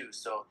Diego too.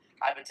 So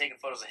I've been taking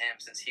photos of him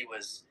since he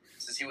was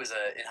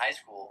in high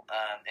school,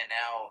 and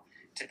now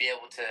to be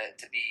able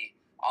to be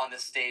on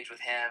this stage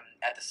with him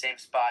at the same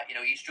spot,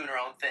 each doing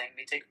our own thing.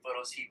 Me taking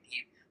photos, he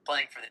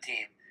playing for the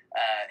team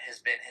has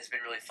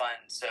been really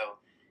fun. So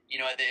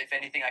if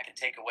anything I can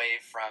take away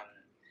from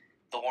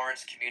the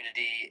Lawrence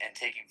community and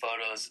taking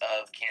photos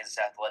of Kansas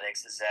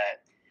athletics is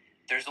that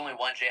there's only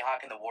one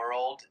Jayhawk in the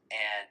world,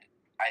 and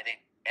I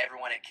think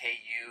everyone at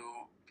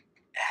KU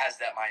has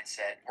that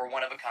mindset. We're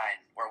one of a kind.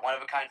 We're a one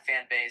of a kind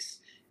fan base,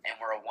 and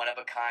we're a one of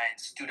a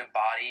kind student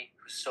body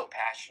who's so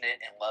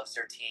passionate and loves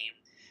their team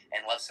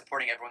and loves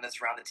supporting everyone that's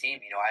around the team.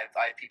 I have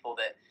people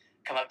that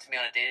come up to me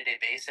on a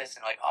day-to-day basis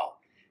and like, oh,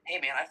 hey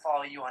man, I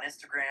follow you on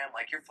Instagram.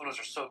 Like, your photos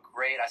are so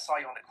great. I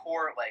saw you on the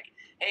court. Like,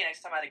 hey,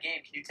 next time at a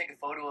game, can you take a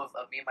photo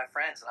of me and my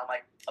friends? And I'm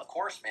like, of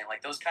course, man.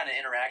 Like, those kind of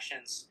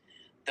interactions,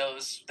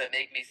 those that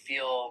make me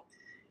feel,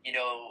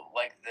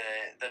 like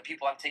the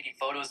people I'm taking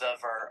photos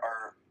of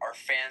are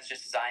fans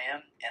just as I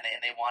am, and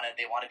they want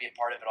to be a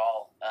part of it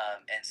all.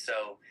 And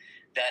so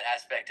that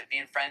aspect of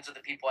being friends with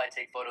the people I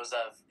take photos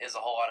of is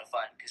a whole lot of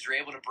fun, because you're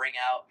able to bring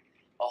out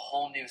a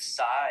whole new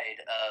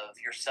side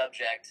of your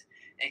subject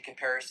in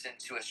comparison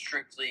to a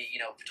strictly,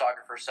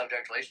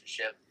 photographer-subject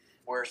relationship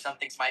where some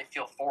things might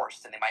feel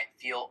forced and they might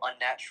feel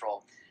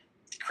unnatural.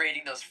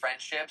 Creating those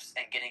friendships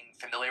and getting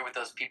familiar with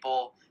those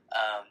people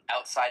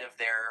outside of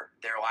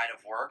their line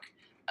of work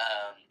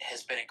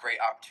has been a great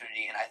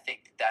opportunity, and I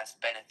think that's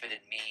benefited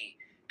me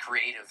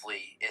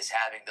creatively, is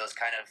having those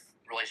kind of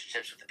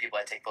relationships with the people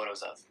I take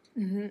photos of.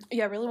 Mm-hmm.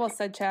 Yeah, really well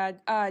said, Chad.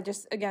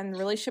 Just, again,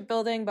 relationship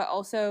building, but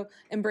also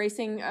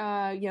embracing,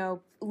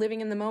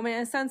 living in the moment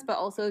in a sense, but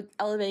also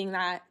elevating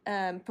that,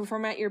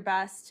 perform at your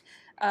best.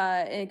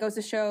 And it goes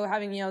to show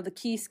having, the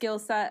key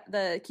skills that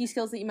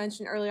you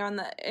mentioned earlier on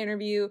the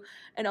interview,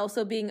 and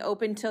also being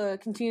open to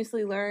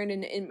continuously learn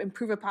and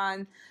improve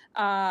upon,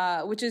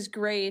 which is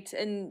great.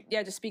 And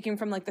yeah, just speaking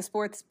from like the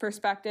sports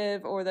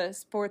perspective or the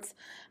sports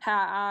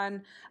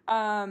hat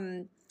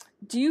on,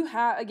 do you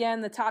have,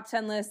 again, the top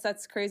 10 list?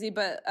 That's crazy,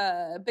 but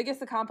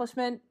biggest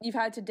accomplishment you've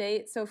had to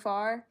date so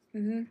far?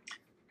 Mm-hmm.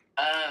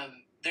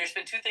 There's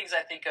been two things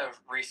I think of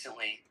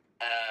recently.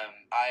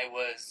 I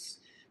was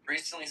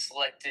recently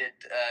selected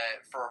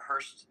for a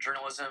Hearst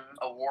Journalism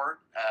Award,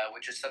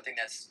 which is something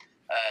that's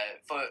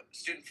for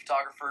student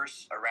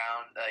photographers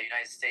around the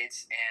United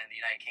States and the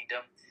United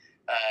Kingdom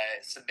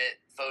submit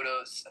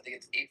photos. I think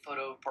it's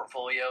 8-photo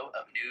portfolio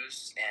of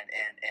news and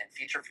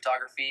feature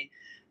photography.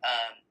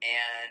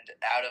 And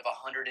out of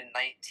 119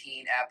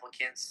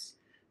 applicants,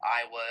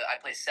 I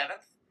placed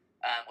 7th,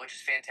 which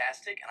is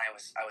fantastic, and I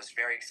was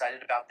very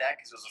excited about that,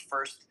 because it was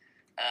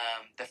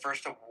the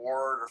first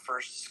award or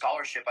first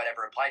scholarship I'd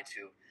ever applied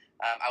to.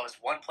 I was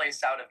one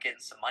place out of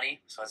getting some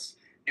money, so it's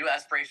new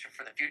aspiration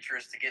for the future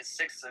is to get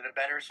 6th and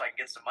better, so I can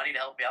get some money to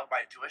help me out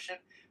my tuition.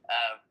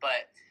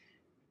 But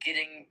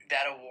getting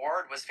that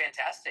award was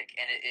fantastic,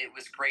 and it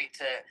was great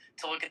to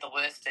look at the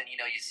list, and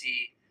you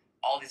see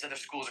all these other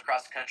schools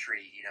across the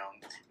country,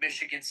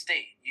 Michigan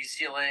State,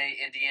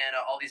 UCLA, Indiana,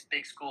 all these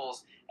big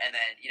schools, and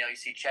then, you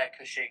see Chad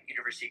Cushing,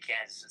 University of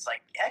Kansas. It's like,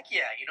 heck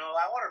yeah,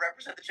 I want to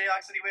represent the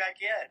Jayhawks any way I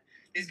can.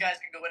 These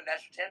guys can go win a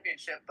national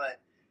championship,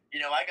 but,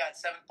 I got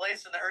 7th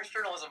place in the Hearst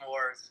Journalism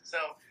Awards. So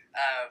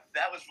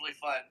that was really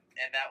fun,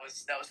 and that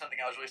was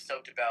something I was really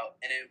stoked about,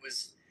 and it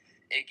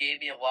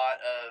gave me a lot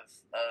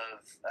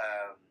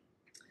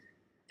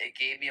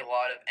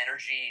of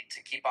energy to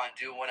keep on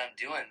doing what I'm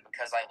doing,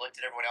 because I looked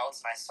at everyone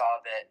else and I saw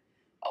that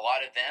a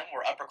lot of them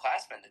were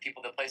upperclassmen, the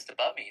people that placed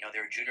above me.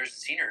 They were juniors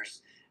and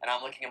seniors, and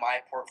I'm looking at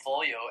my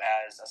portfolio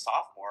as a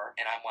sophomore,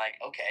 and I'm like,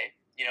 okay,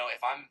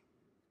 if I'm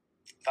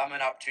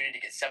an opportunity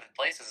to get 7th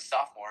place as a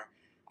sophomore,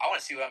 I want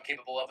to see what I'm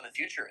capable of in the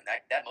future, and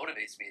that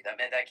motivates me.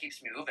 That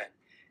keeps me moving,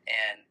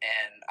 and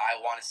I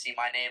want to see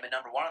my name at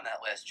number 1 on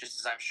that list,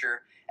 just as I'm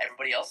sure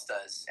everybody else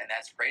does. And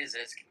that's great, is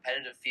that it's a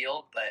competitive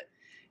field, but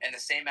in the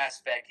same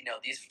aspect,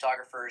 these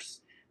photographers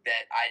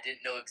that I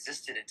didn't know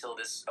existed until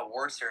this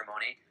award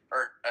ceremony,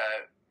 or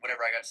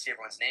whenever I got to see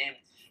everyone's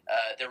name,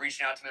 they're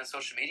reaching out to me on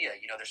social media.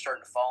 They're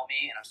starting to follow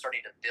me, and I'm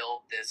starting to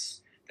build this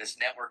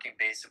networking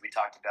base that we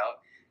talked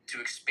about, to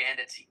expand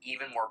it to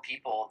even more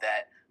people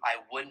that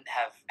I wouldn't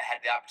have had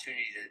the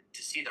opportunity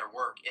to see their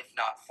work if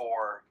not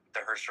for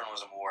the Hearst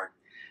Journalism Award.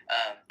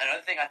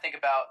 Another thing I think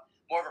about,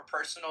 more of a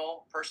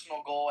personal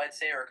goal, I'd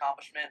say, or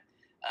accomplishment,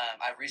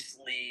 I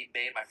recently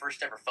made my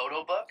first ever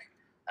photo book,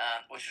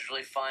 which was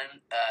really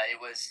fun. It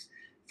was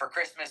for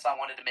Christmas. I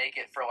wanted to make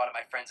it for a lot of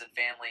my friends and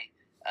family,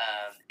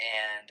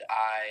 and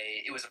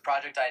it was a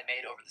project I had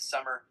made over the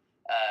summer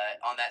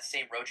on that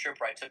same road trip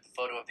where I took the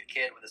photo of the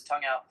kid with his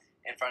tongue out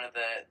in front of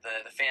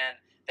the fan.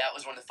 That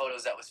was one of the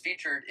photos that was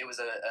featured. It was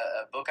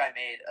a book I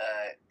made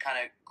kind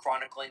of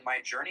chronicling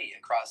my journey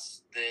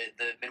across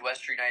the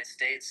Midwestern United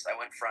States. I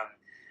went from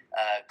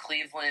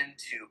Cleveland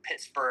to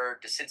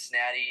Pittsburgh to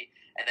Cincinnati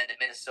and then to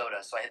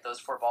Minnesota. So I hit those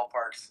 4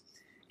 ballparks.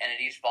 And at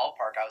each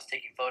ballpark, I was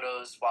taking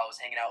photos while I was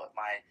hanging out with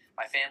my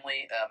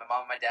family, my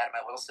mom, my dad, and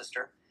my little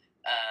sister.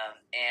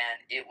 And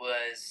it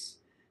was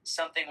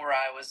something where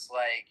I was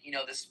like,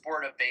 the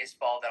sport of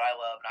baseball that I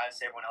love and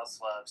obviously everyone else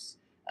loves.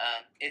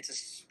 It's a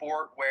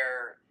sport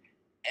where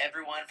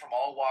everyone from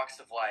all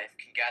walks of life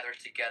can gather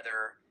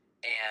together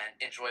and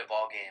enjoy a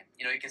ball game.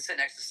 You can sit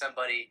next to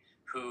somebody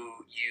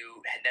who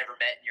you had never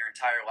met in your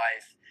entire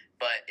life,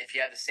 but if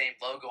you have the same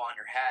logo on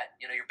your hat,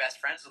 you're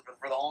best friends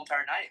for the whole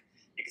entire night.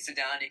 You can sit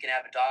down, you can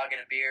have a dog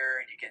and a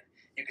beer, and you can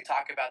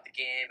talk about the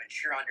game and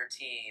cheer on your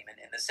team.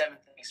 And the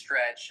seventh inning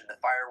stretch and the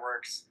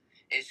fireworks,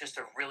 it's just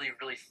a really,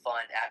 really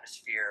fun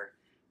atmosphere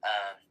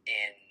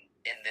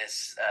in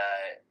this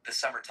the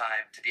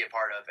summertime to be a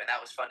part of. And that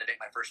was fun to make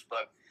my first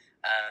book.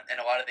 And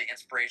a lot of the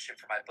inspiration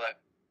for my book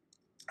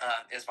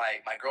is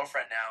my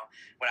girlfriend now.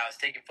 When I was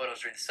taking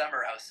photos during the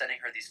summer, I was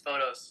sending her these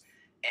photos,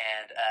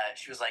 and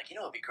she was like, it'd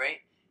be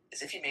great is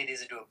if you made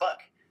these into a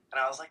book. And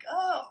I was like,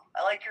 oh,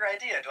 I like your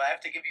idea. Do I have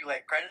to give you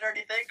credit or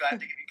anything? Do I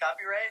have to give you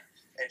copyright?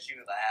 And she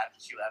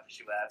laughed.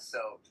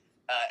 So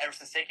ever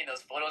since taking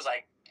those photos,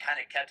 I kind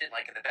of kept it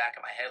in the back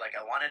of my head.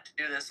 I wanted to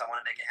do this. I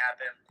want to make it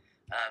happen.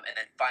 And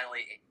then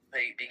finally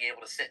being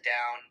able to sit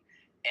down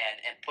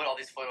and put all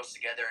these photos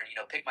together and,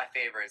 pick my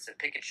favorites and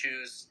pick and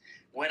choose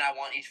when I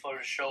want each photo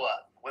to show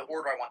up. What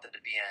order I want them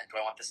to be in. Do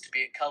I want this to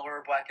be in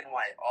color or black and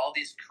white? All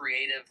these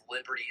creative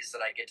liberties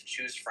that I get to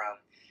choose from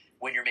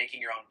when you're making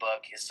your own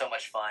book is so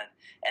much fun.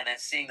 And then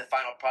seeing the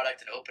final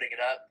product and opening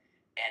it up,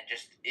 and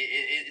just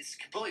it's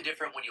completely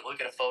different when you look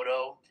at a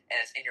photo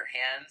and it's in your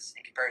hands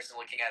in comparison to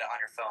looking at it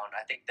on your phone.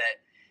 I think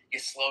that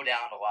you slow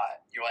down a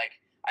lot. You're like,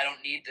 I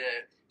don't need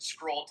to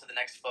scroll to the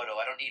next photo.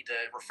 I don't need to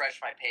refresh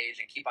my page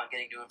and keep on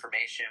getting new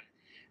information.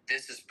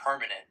 This is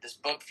permanent. This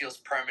book feels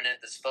permanent.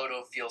 This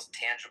photo feels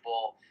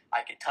tangible.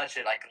 I can touch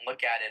it. I can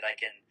look at it. I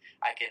can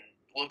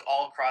look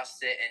all across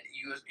it, and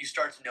you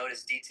start to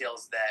notice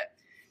details that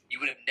you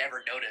would have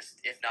never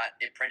noticed if not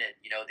it printed.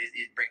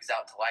 It brings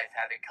out to life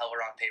having color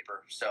on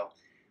paper. So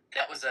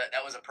that was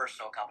a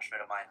personal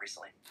accomplishment of mine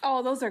recently.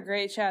 Oh, those are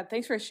great, Chad.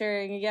 Thanks for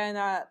sharing again.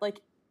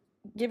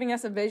 Giving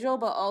us a visual,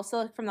 but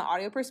also from the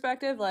audio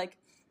perspective.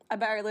 I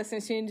bet our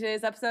listeners tuning to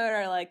today's episode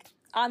are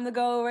on the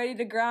go, ready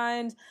to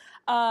grind.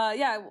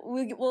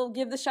 We'll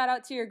give the shout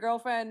out to your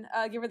girlfriend.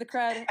 Give her the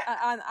cred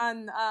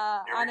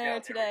on air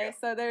today.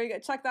 So there you go.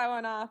 Check that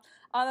one off.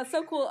 That's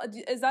so cool.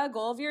 Is that a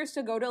goal of yours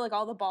to go to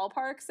all the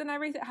ballparks and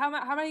everything?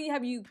 How many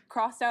have you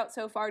crossed out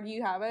so far? Do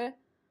you have it?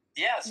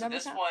 Yeah, so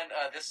this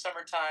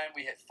summertime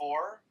we hit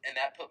 4, and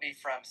that put me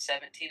from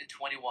 17 to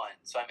 21.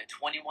 So I'm at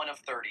 21 of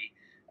 30,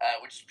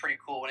 which is pretty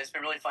cool. And it's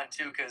been really fun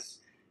too because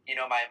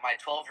my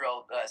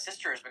 12-year-old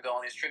sister has been going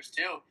on these trips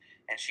too,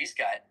 and she's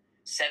got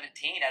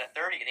 17 out of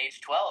 30 at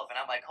age 12, and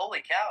I'm like, holy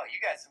cow, you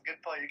got some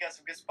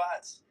good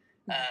spots.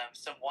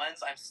 Some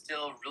ones I'm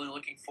still really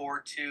looking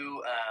forward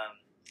to.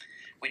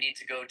 We need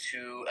to go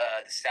to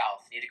the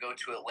South. Need to go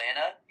to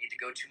Atlanta. Need to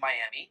go to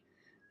Miami.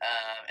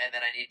 And then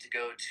I need to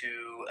go to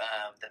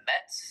the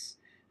Mets.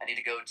 I need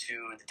to go to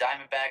the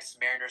Diamondbacks,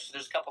 Mariners. So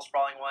there's a couple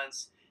sprawling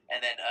ones.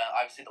 And then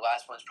obviously the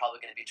last one's probably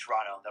going to be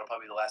Toronto. That'll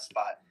probably be the last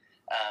spot.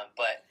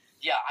 But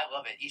yeah, I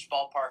love it. Each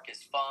ballpark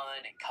is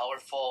fun and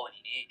colorful and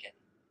unique. And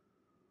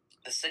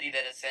the city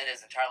that it's in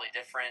is entirely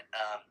different.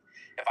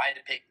 If I had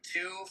to pick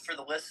 2 for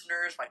the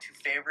listeners, my 2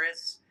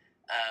 favorites,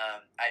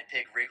 I'd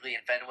pick Wrigley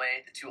and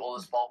Fenway, the 2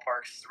 oldest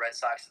ballparks, the Red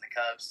Sox and the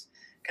Cubs,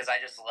 because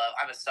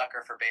I'm a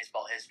sucker for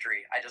baseball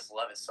history. I just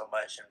love it so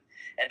much.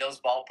 And those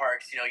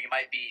ballparks, you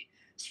might be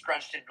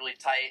scrunched in really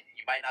tight.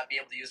 You might not be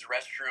able to use the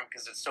restroom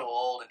because it's so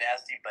old and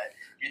nasty, but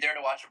you're there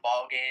to watch a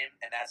ball game,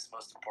 and that's the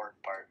most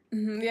important part.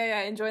 Mm-hmm.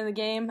 Yeah, enjoying the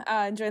game,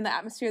 enjoying the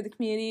atmosphere of the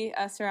community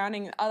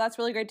surrounding. Oh, that's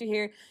really great to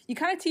hear. You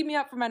kind of teed me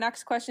up for my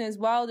next question as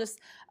well. Just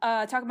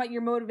talk about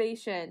your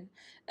motivation.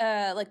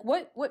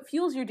 What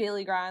fuels your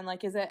daily grind?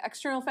 Is it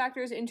external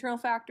factors, internal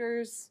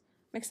factors,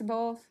 mix of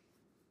both?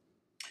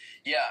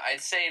 Yeah,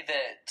 I'd say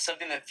that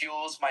something that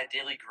fuels my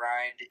daily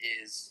grind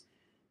is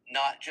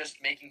not just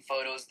making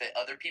photos that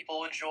other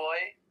people enjoy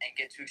and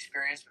get to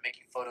experience, but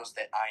making photos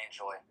that I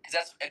enjoy. Because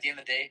that's, at the end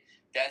of the day,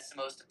 that's the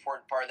most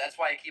important part. That's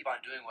why I keep on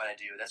doing what I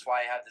do. That's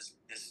why I have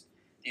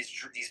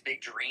these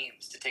big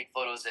dreams to take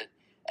photos at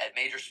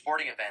major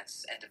sporting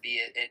events and to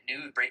be at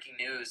breaking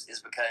news,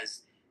 is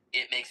because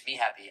it makes me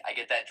happy. I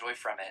get that joy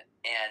from it.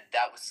 And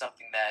that was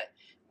something that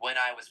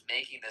when I was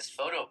making this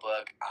photo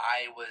book,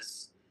 I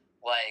was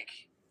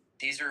like,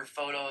 these are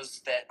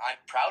photos that I'm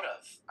proud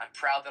of. I'm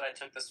proud that I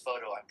took this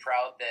photo. I'm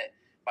proud that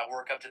my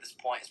work up to this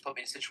point has put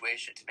me in a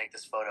situation to make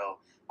this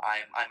photo.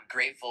 I'm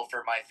grateful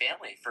for my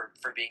family for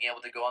being able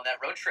to go on that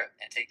road trip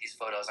and take these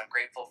photos. I'm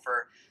grateful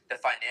for the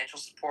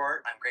financial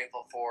support. I'm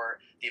grateful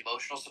for the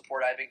emotional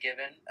support I've been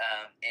given,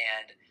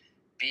 and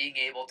being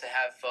able to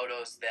have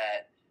photos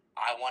that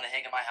I want to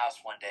hang in my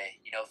house one day.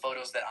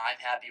 Photos that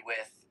I'm happy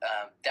with.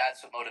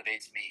 That's what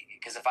motivates me.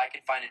 Because if I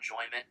can find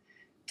enjoyment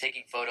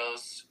taking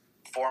photos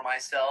for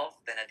myself,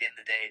 then at the end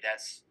of the day,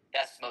 that's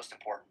most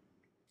important.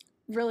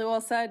 Really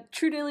well said.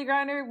 True daily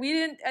grinder. We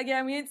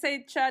didn't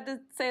say Chad to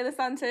say this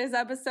on today's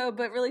episode,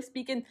 but really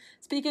speaking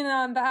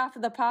on behalf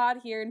of the pod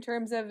here in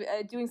terms of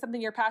doing something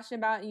you're passionate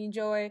about and you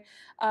enjoy,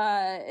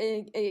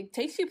 it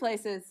takes you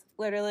places,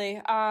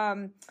 literally.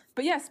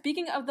 But yeah,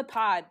 speaking of the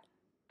pod,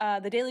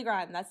 the daily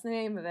grind, that's the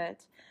name of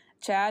it.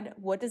 Chad,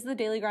 what does the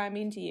daily grind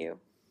mean to you?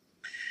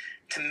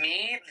 To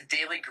me, the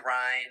daily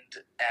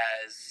grind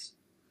as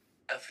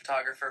a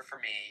photographer for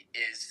me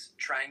is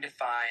trying to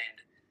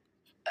find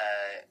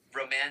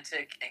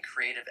romantic and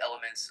creative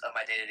elements of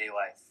my day-to-day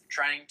life.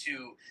 Trying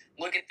to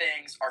look at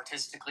things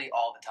artistically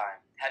all the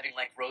time. Having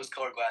like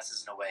rose-colored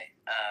glasses in a way.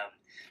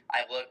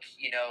 I look,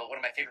 one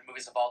of my favorite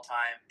movies of all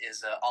time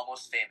is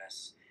Almost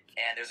Famous.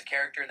 And there's a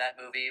character in that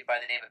movie by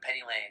the name of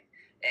Penny Lane.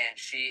 And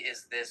she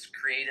is this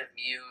creative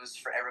muse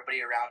for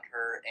everybody around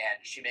her.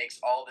 And she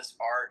makes all this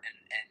art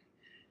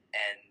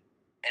and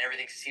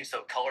everything seems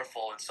so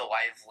colorful and so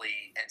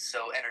lively and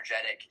so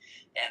energetic.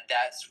 And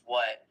that's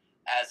what,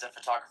 as a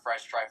photographer, I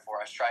strive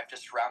for. I strive to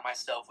surround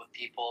myself with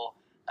people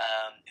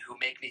who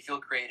make me feel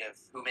creative,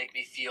 who make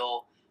me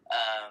feel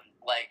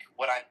like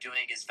what I'm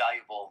doing is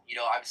valuable.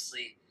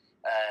 Obviously,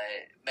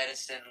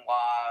 medicine,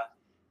 law,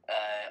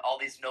 all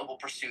these noble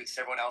pursuits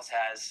everyone else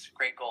has,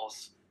 great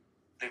goals.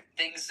 The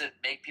things that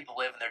make people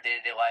live in their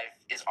day-to-day life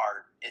is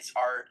art. It's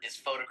art, it's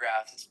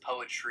photographs, it's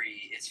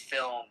poetry, it's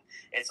film.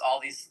 It's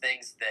all these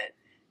things that,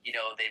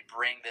 they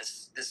bring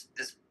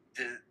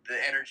the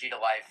energy to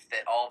life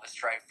that all of us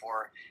strive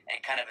for,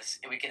 and kind of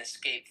we can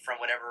escape from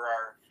whatever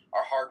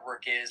our hard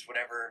work is,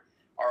 whatever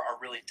our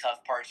really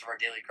tough parts of our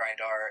daily grind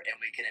are, and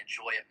we can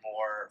enjoy it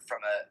more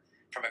from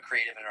a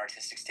creative and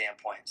artistic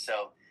standpoint.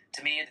 So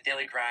to me, the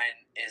daily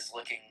grind is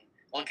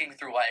looking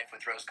through life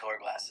with rose-colored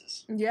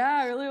glasses.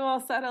 Yeah, really well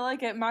said. I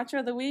like it.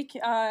 Mantra of the week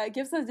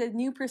gives us a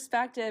new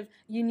perspective,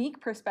 unique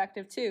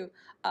perspective too.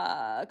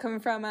 Coming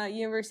from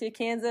University of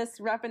Kansas,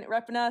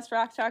 repping us,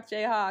 Rock Chalk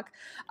Jayhawk.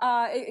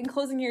 In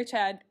closing here,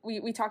 Chad,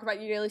 we talk about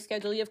your daily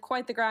schedule. You have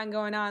quite the grind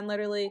going on,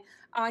 literally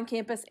on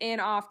campus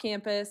and off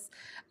campus,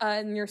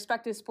 in your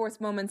respective sports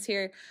moments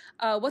here.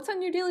 What's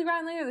on your daily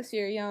grind later this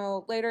year?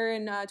 Later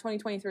in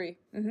 2023.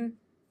 Mm-hmm.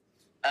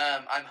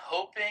 I'm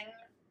hoping.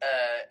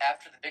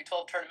 After the Big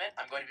 12 tournament,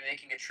 I'm going to be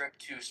making a trip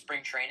to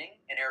spring training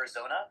in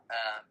Arizona,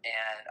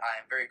 and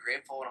I'm very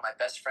grateful. One of my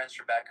best friends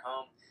from back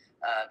home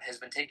has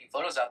been taking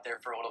photos out there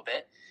for a little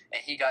bit,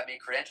 and he got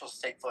me credentials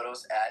to take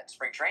photos at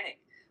spring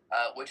training,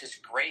 which is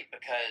great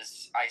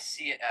because I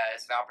see it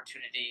as an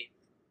opportunity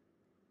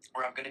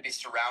where I'm going to be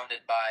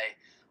surrounded by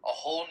a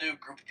whole new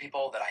group of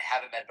people that I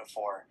haven't met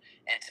before,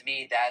 and to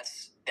me,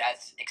 that's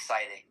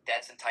exciting,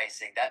 that's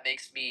enticing, that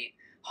makes me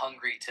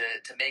hungry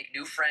to make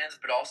new friends,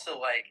 but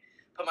also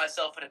put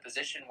myself in a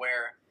position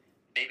where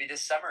maybe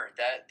this summer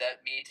that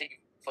me taking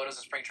photos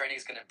of spring training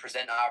is going to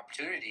present an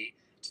opportunity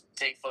to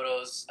take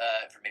photos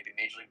for maybe a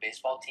Major League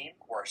Baseball team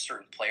or a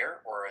certain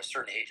player or a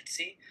certain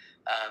agency,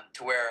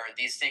 to where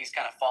these things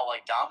kind of fall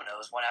like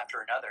dominoes one after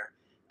another.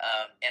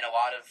 And a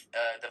lot of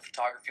the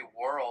photography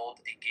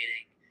world in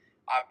getting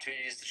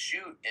opportunities to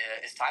shoot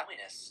is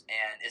timeliness.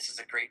 And this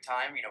is a great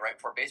time, right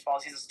before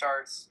baseball season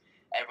starts.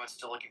 Everyone's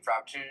still looking for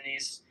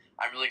opportunities.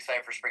 I'm really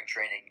excited for spring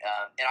training.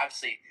 And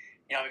obviously,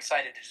 I'm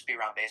excited to just be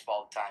around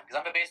baseball all the time because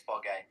I'm a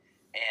baseball guy,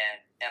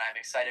 and I'm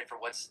excited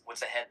for what's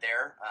ahead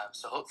there.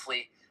 So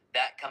hopefully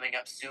that coming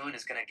up soon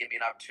is going to give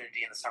me an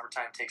opportunity in the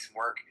summertime to take some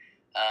work.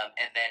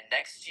 And then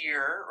next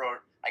year,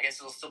 or I guess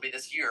it'll still be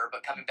this year,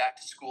 but coming back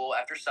to school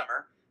after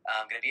summer,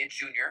 I'm going to be a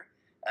junior,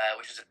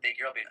 which is a big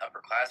year. I'll be an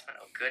upperclassman.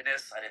 Oh,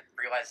 goodness. I didn't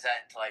realize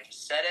that until I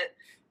just said it.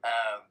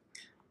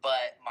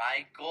 But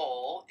my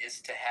goal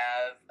is to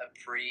have a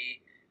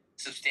pretty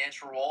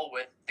substantial role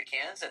with the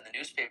Kansas and the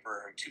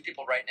newspaper. Two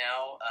people right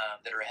now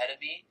that are ahead of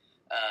me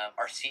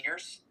are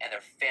seniors, and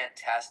they're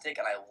fantastic,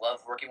 and I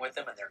love working with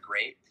them, and they're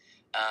great.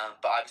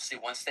 But obviously,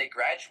 once they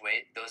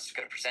graduate, those are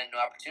going to present an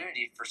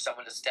opportunity for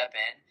someone to step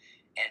in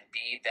and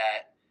be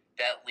that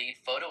lead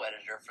photo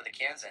editor for the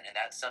Kansas, and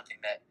that's something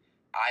that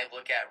I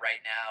look at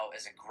right now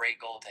as a great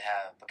goal to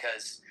have,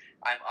 because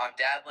I'm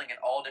dabbling in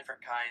all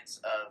different kinds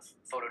of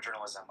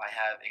photojournalism. I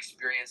have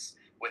experience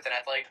with an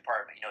athletic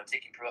department,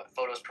 taking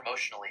photos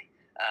promotionally.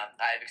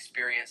 I have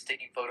experience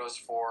taking photos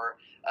for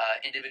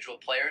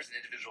individual players and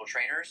individual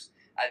trainers.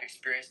 I have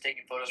experience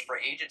taking photos for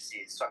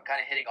agencies. So I'm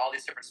kind of hitting all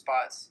these different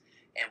spots.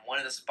 And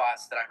one of the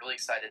spots that I'm really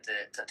excited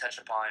to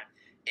touch upon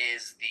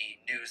is the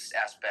news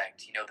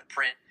aspect, the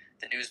print,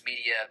 the news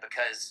media,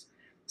 because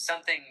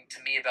something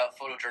to me about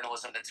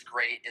photojournalism that's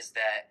great is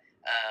that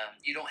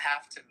you don't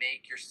have to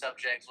make your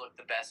subject look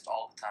the best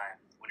all the time.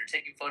 When you're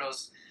taking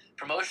photos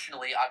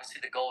promotionally,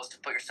 obviously the goal is to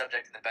put your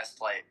subject in the best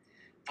light.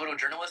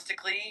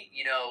 Photojournalistically,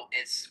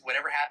 it's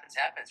whatever happens.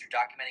 You're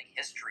documenting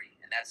history,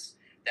 and that's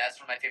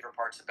one of my favorite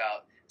parts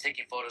about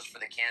taking photos for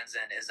the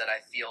Kansan, is that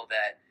I feel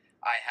that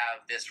I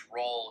have this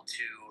role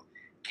to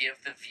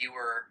give the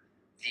viewer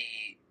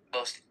the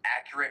most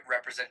accurate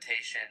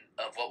representation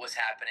of what was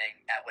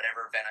happening at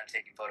whatever event I'm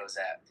taking photos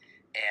at.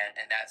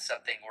 And that's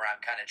something where I'm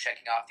kind of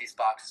checking off these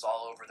boxes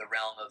all over the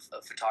realm of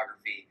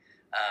photography.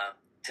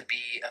 to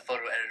be a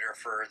photo editor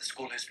for the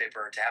school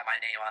newspaper, to have my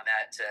name on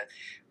that, to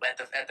at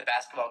the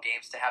basketball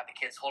games, to have the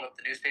kids hold up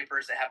the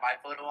newspapers that have my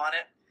photo on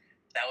it.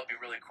 That would be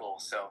really cool.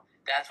 So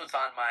that's what's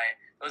on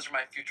those are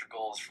my future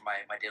goals for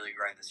my daily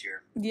grind this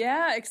year.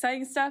 Yeah,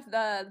 exciting stuff.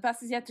 The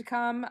best is yet to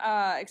come.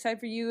 Excited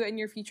for you and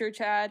your future,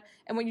 Chad,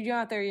 and what you're doing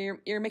out there.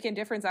 You're making a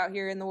difference out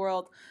here in the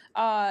world.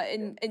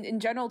 In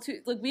general,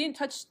 too. Like, we didn't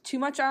touch too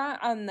much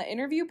on the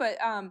interview, but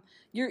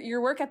your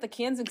work at the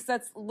Kansas, because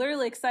that's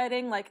literally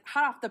exciting. Like,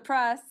 hot off the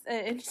press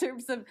in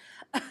terms of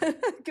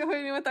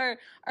going in with our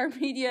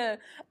media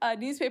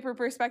newspaper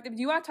perspective.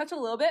 Do you want to touch a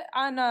little bit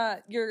on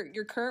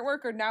your current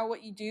work, or now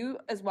what you do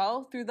as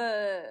well through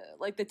the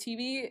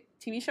TV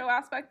show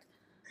aspect?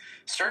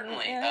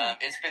 Certainly. Yeah.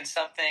 It's been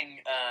something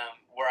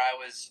where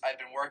I've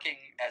been working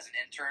as an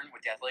intern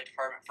with the athletic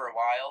department for a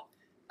while,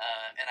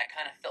 and I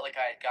kind of felt like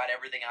I had got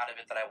everything out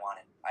of it that I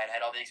wanted. I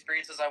had all the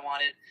experiences I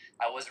wanted.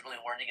 I wasn't really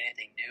learning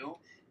anything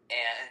new,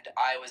 and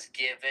I was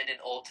given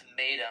an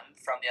ultimatum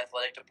from the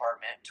athletic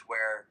department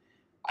where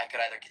I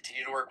could either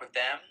continue to work with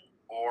them,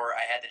 or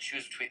I had to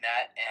choose between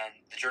that and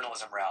the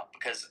journalism route,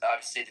 because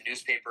obviously the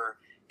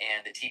newspaper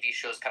and the TV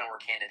shows kind of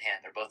work hand in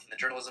hand. They're both in the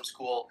journalism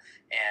school,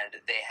 and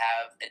they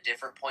have a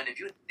different point of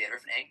view. They have a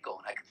different angle,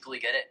 and I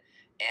completely get it.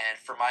 And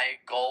for my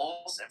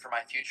goals and for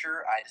my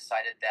future, I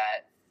decided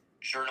that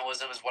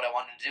journalism is what I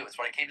wanted to do. It's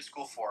what I came to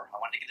school for. I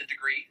wanted to get a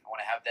degree. I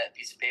want to have that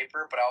piece of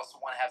paper, but I also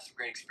want to have some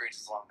great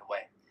experiences along the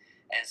way.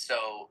 And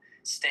so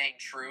staying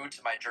true to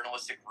my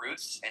journalistic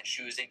roots and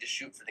choosing to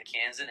shoot for the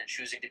Kansan and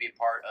choosing to be a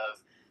part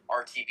of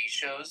our TV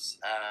shows,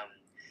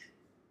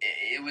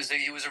 it was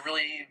a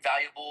really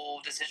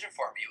valuable decision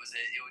for me. It was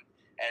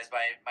as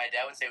my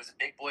dad would say, it was a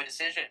big boy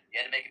decision.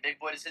 You had to make a big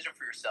boy decision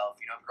for yourself,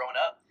 growing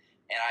up.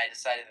 And I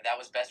decided that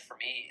was best for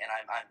me, and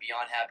I'm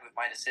beyond happy with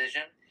my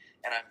decision.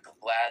 And I'm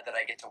glad that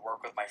I get to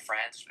work with my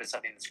friends. It's been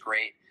something that's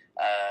great.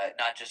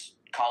 Not just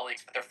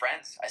colleagues, but they're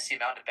friends. I see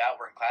them out and about.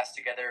 We're in class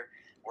together.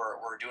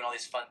 We're doing all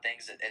these fun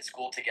things at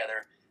school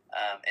together.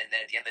 And then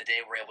at the end of the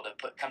day, we're able to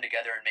come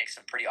together and make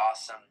some pretty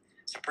awesome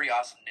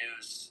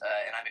news.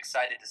 And I'm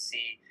excited to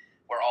see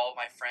where all of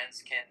my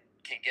friends can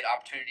get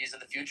opportunities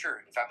in the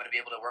future. If I'm going to be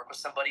able to work with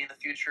somebody in the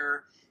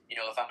future,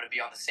 if I'm going to be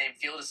on the same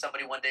field as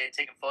somebody one day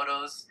taking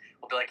photos,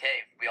 we'll be like,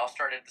 hey, we all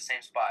started at the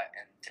same spot.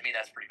 And to me,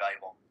 that's pretty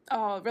valuable.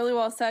 Oh, really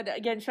well said.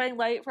 Again, shining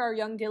light for our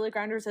young daily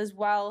grinders as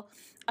well.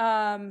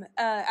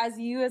 As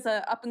you, as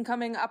a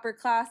up-and-coming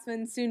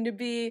upperclassman, soon to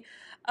be,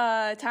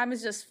 time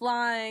is just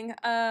flying.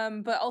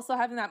 But also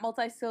having that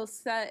multi-skill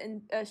set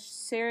and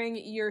sharing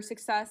your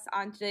success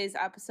on today's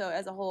episode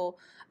as a whole.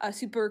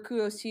 Super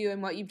kudos to you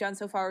and what you've done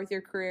so far with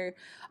your career.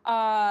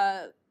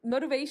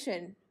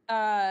 Motivation.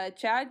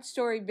 Chad's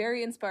story,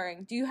 very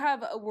inspiring. Do you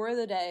have a word of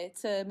the day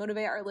to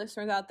motivate our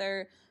listeners out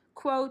there?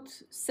 Quote,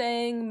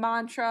 saying,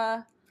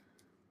 mantra?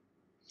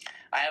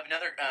 I have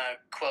another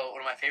quote,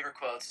 one of my favorite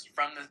quotes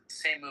from the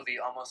same movie,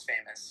 Almost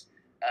Famous.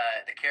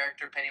 The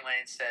character Penny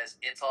Lane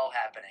says, "It's all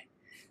happening,"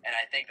 and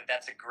I think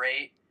that's a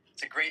great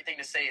thing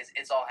to say. Is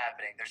it's all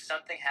happening. There's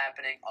something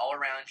happening all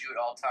around you at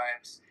all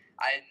times.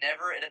 I am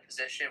never in a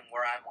position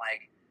where I'm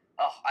like,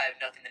 oh, I have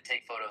nothing to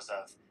take photos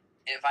of.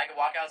 If I can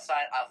walk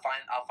outside, I'll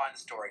find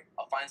the story.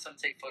 I'll find something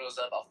to take photos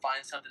of. I'll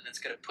find something that's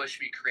going to push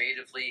me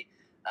creatively,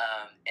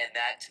 and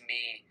that to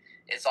me,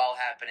 it's all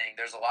happening.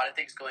 There's a lot of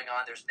things going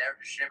on. There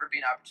should never be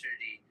an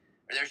opportunity,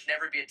 or there should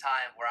never be a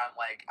time where I'm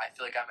like, I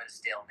feel like I'm at a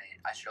stalemate.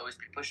 I should always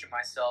be pushing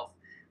myself.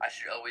 I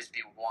should always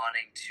be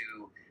wanting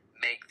to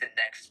make the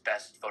next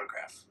best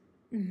photograph.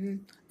 Mm-hmm.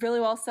 Really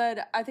well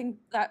said. I think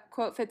that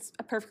quote fits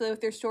perfectly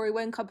with your story.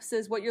 What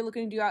encompasses what you're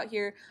looking to do out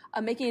here,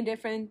 making a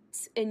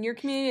difference in your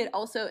community, and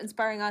also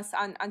inspiring us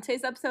on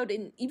today's episode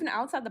and even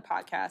outside the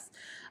podcast.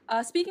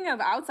 Speaking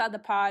of outside the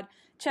pod,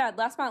 Chad,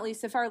 last but not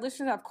least, if our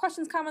listeners have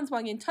questions, comments,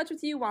 want to get in touch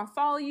with you, want to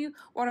follow you,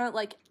 want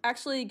to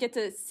actually get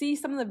to see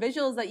some of the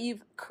visuals that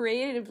you've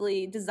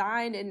creatively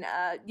designed and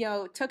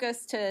took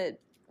us to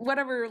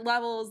whatever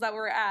levels that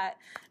we're at,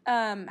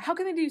 how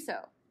can they do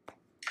so?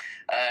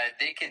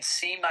 They can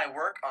see my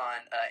work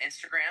on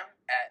Instagram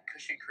at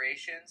Cushing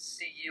Creations,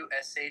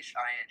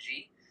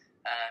 Cushing,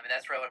 and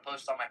that's where I would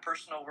post all my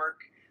personal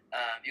work.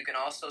 You can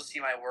also see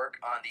my work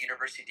on the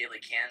University Daily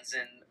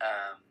Kansan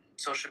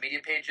social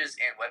media pages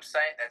and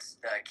website. That's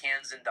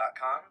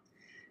kansan.com.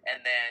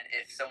 And then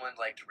if someone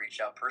would like to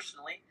reach out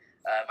personally,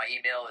 my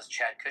email is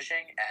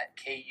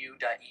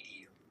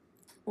chadcushing@ku.edu.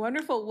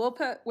 Wonderful. We'll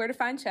put where to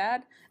find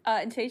Chad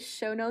in today's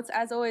show notes.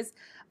 As always,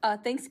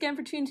 thanks again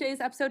for tuning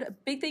today's episode. A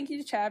big thank you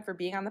to Chad for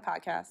being on the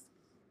podcast.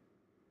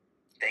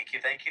 Thank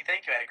you. I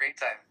had a great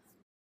time.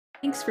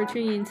 Thanks for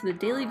tuning into the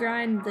Daily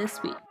Grind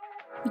this week.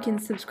 You can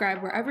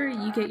subscribe wherever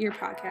you get your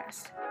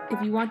podcast.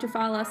 If you want to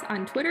follow us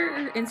on Twitter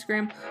or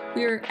Instagram,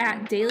 we are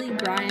at Daily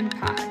Grind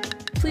Pod.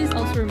 Please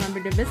also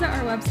remember to visit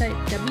our website,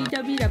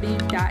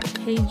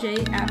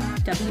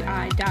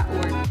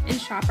 www.kjfwi.org, and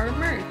shop our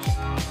merch.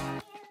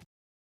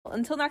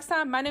 Until next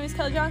time, my name is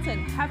Kelly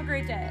Johnson. Have a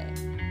great day.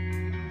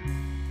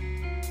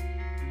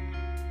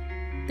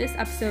 This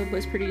episode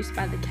was produced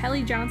by the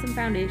Kelly Johnson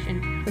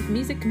Foundation with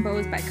music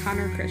composed by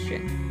Connor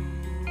Christian.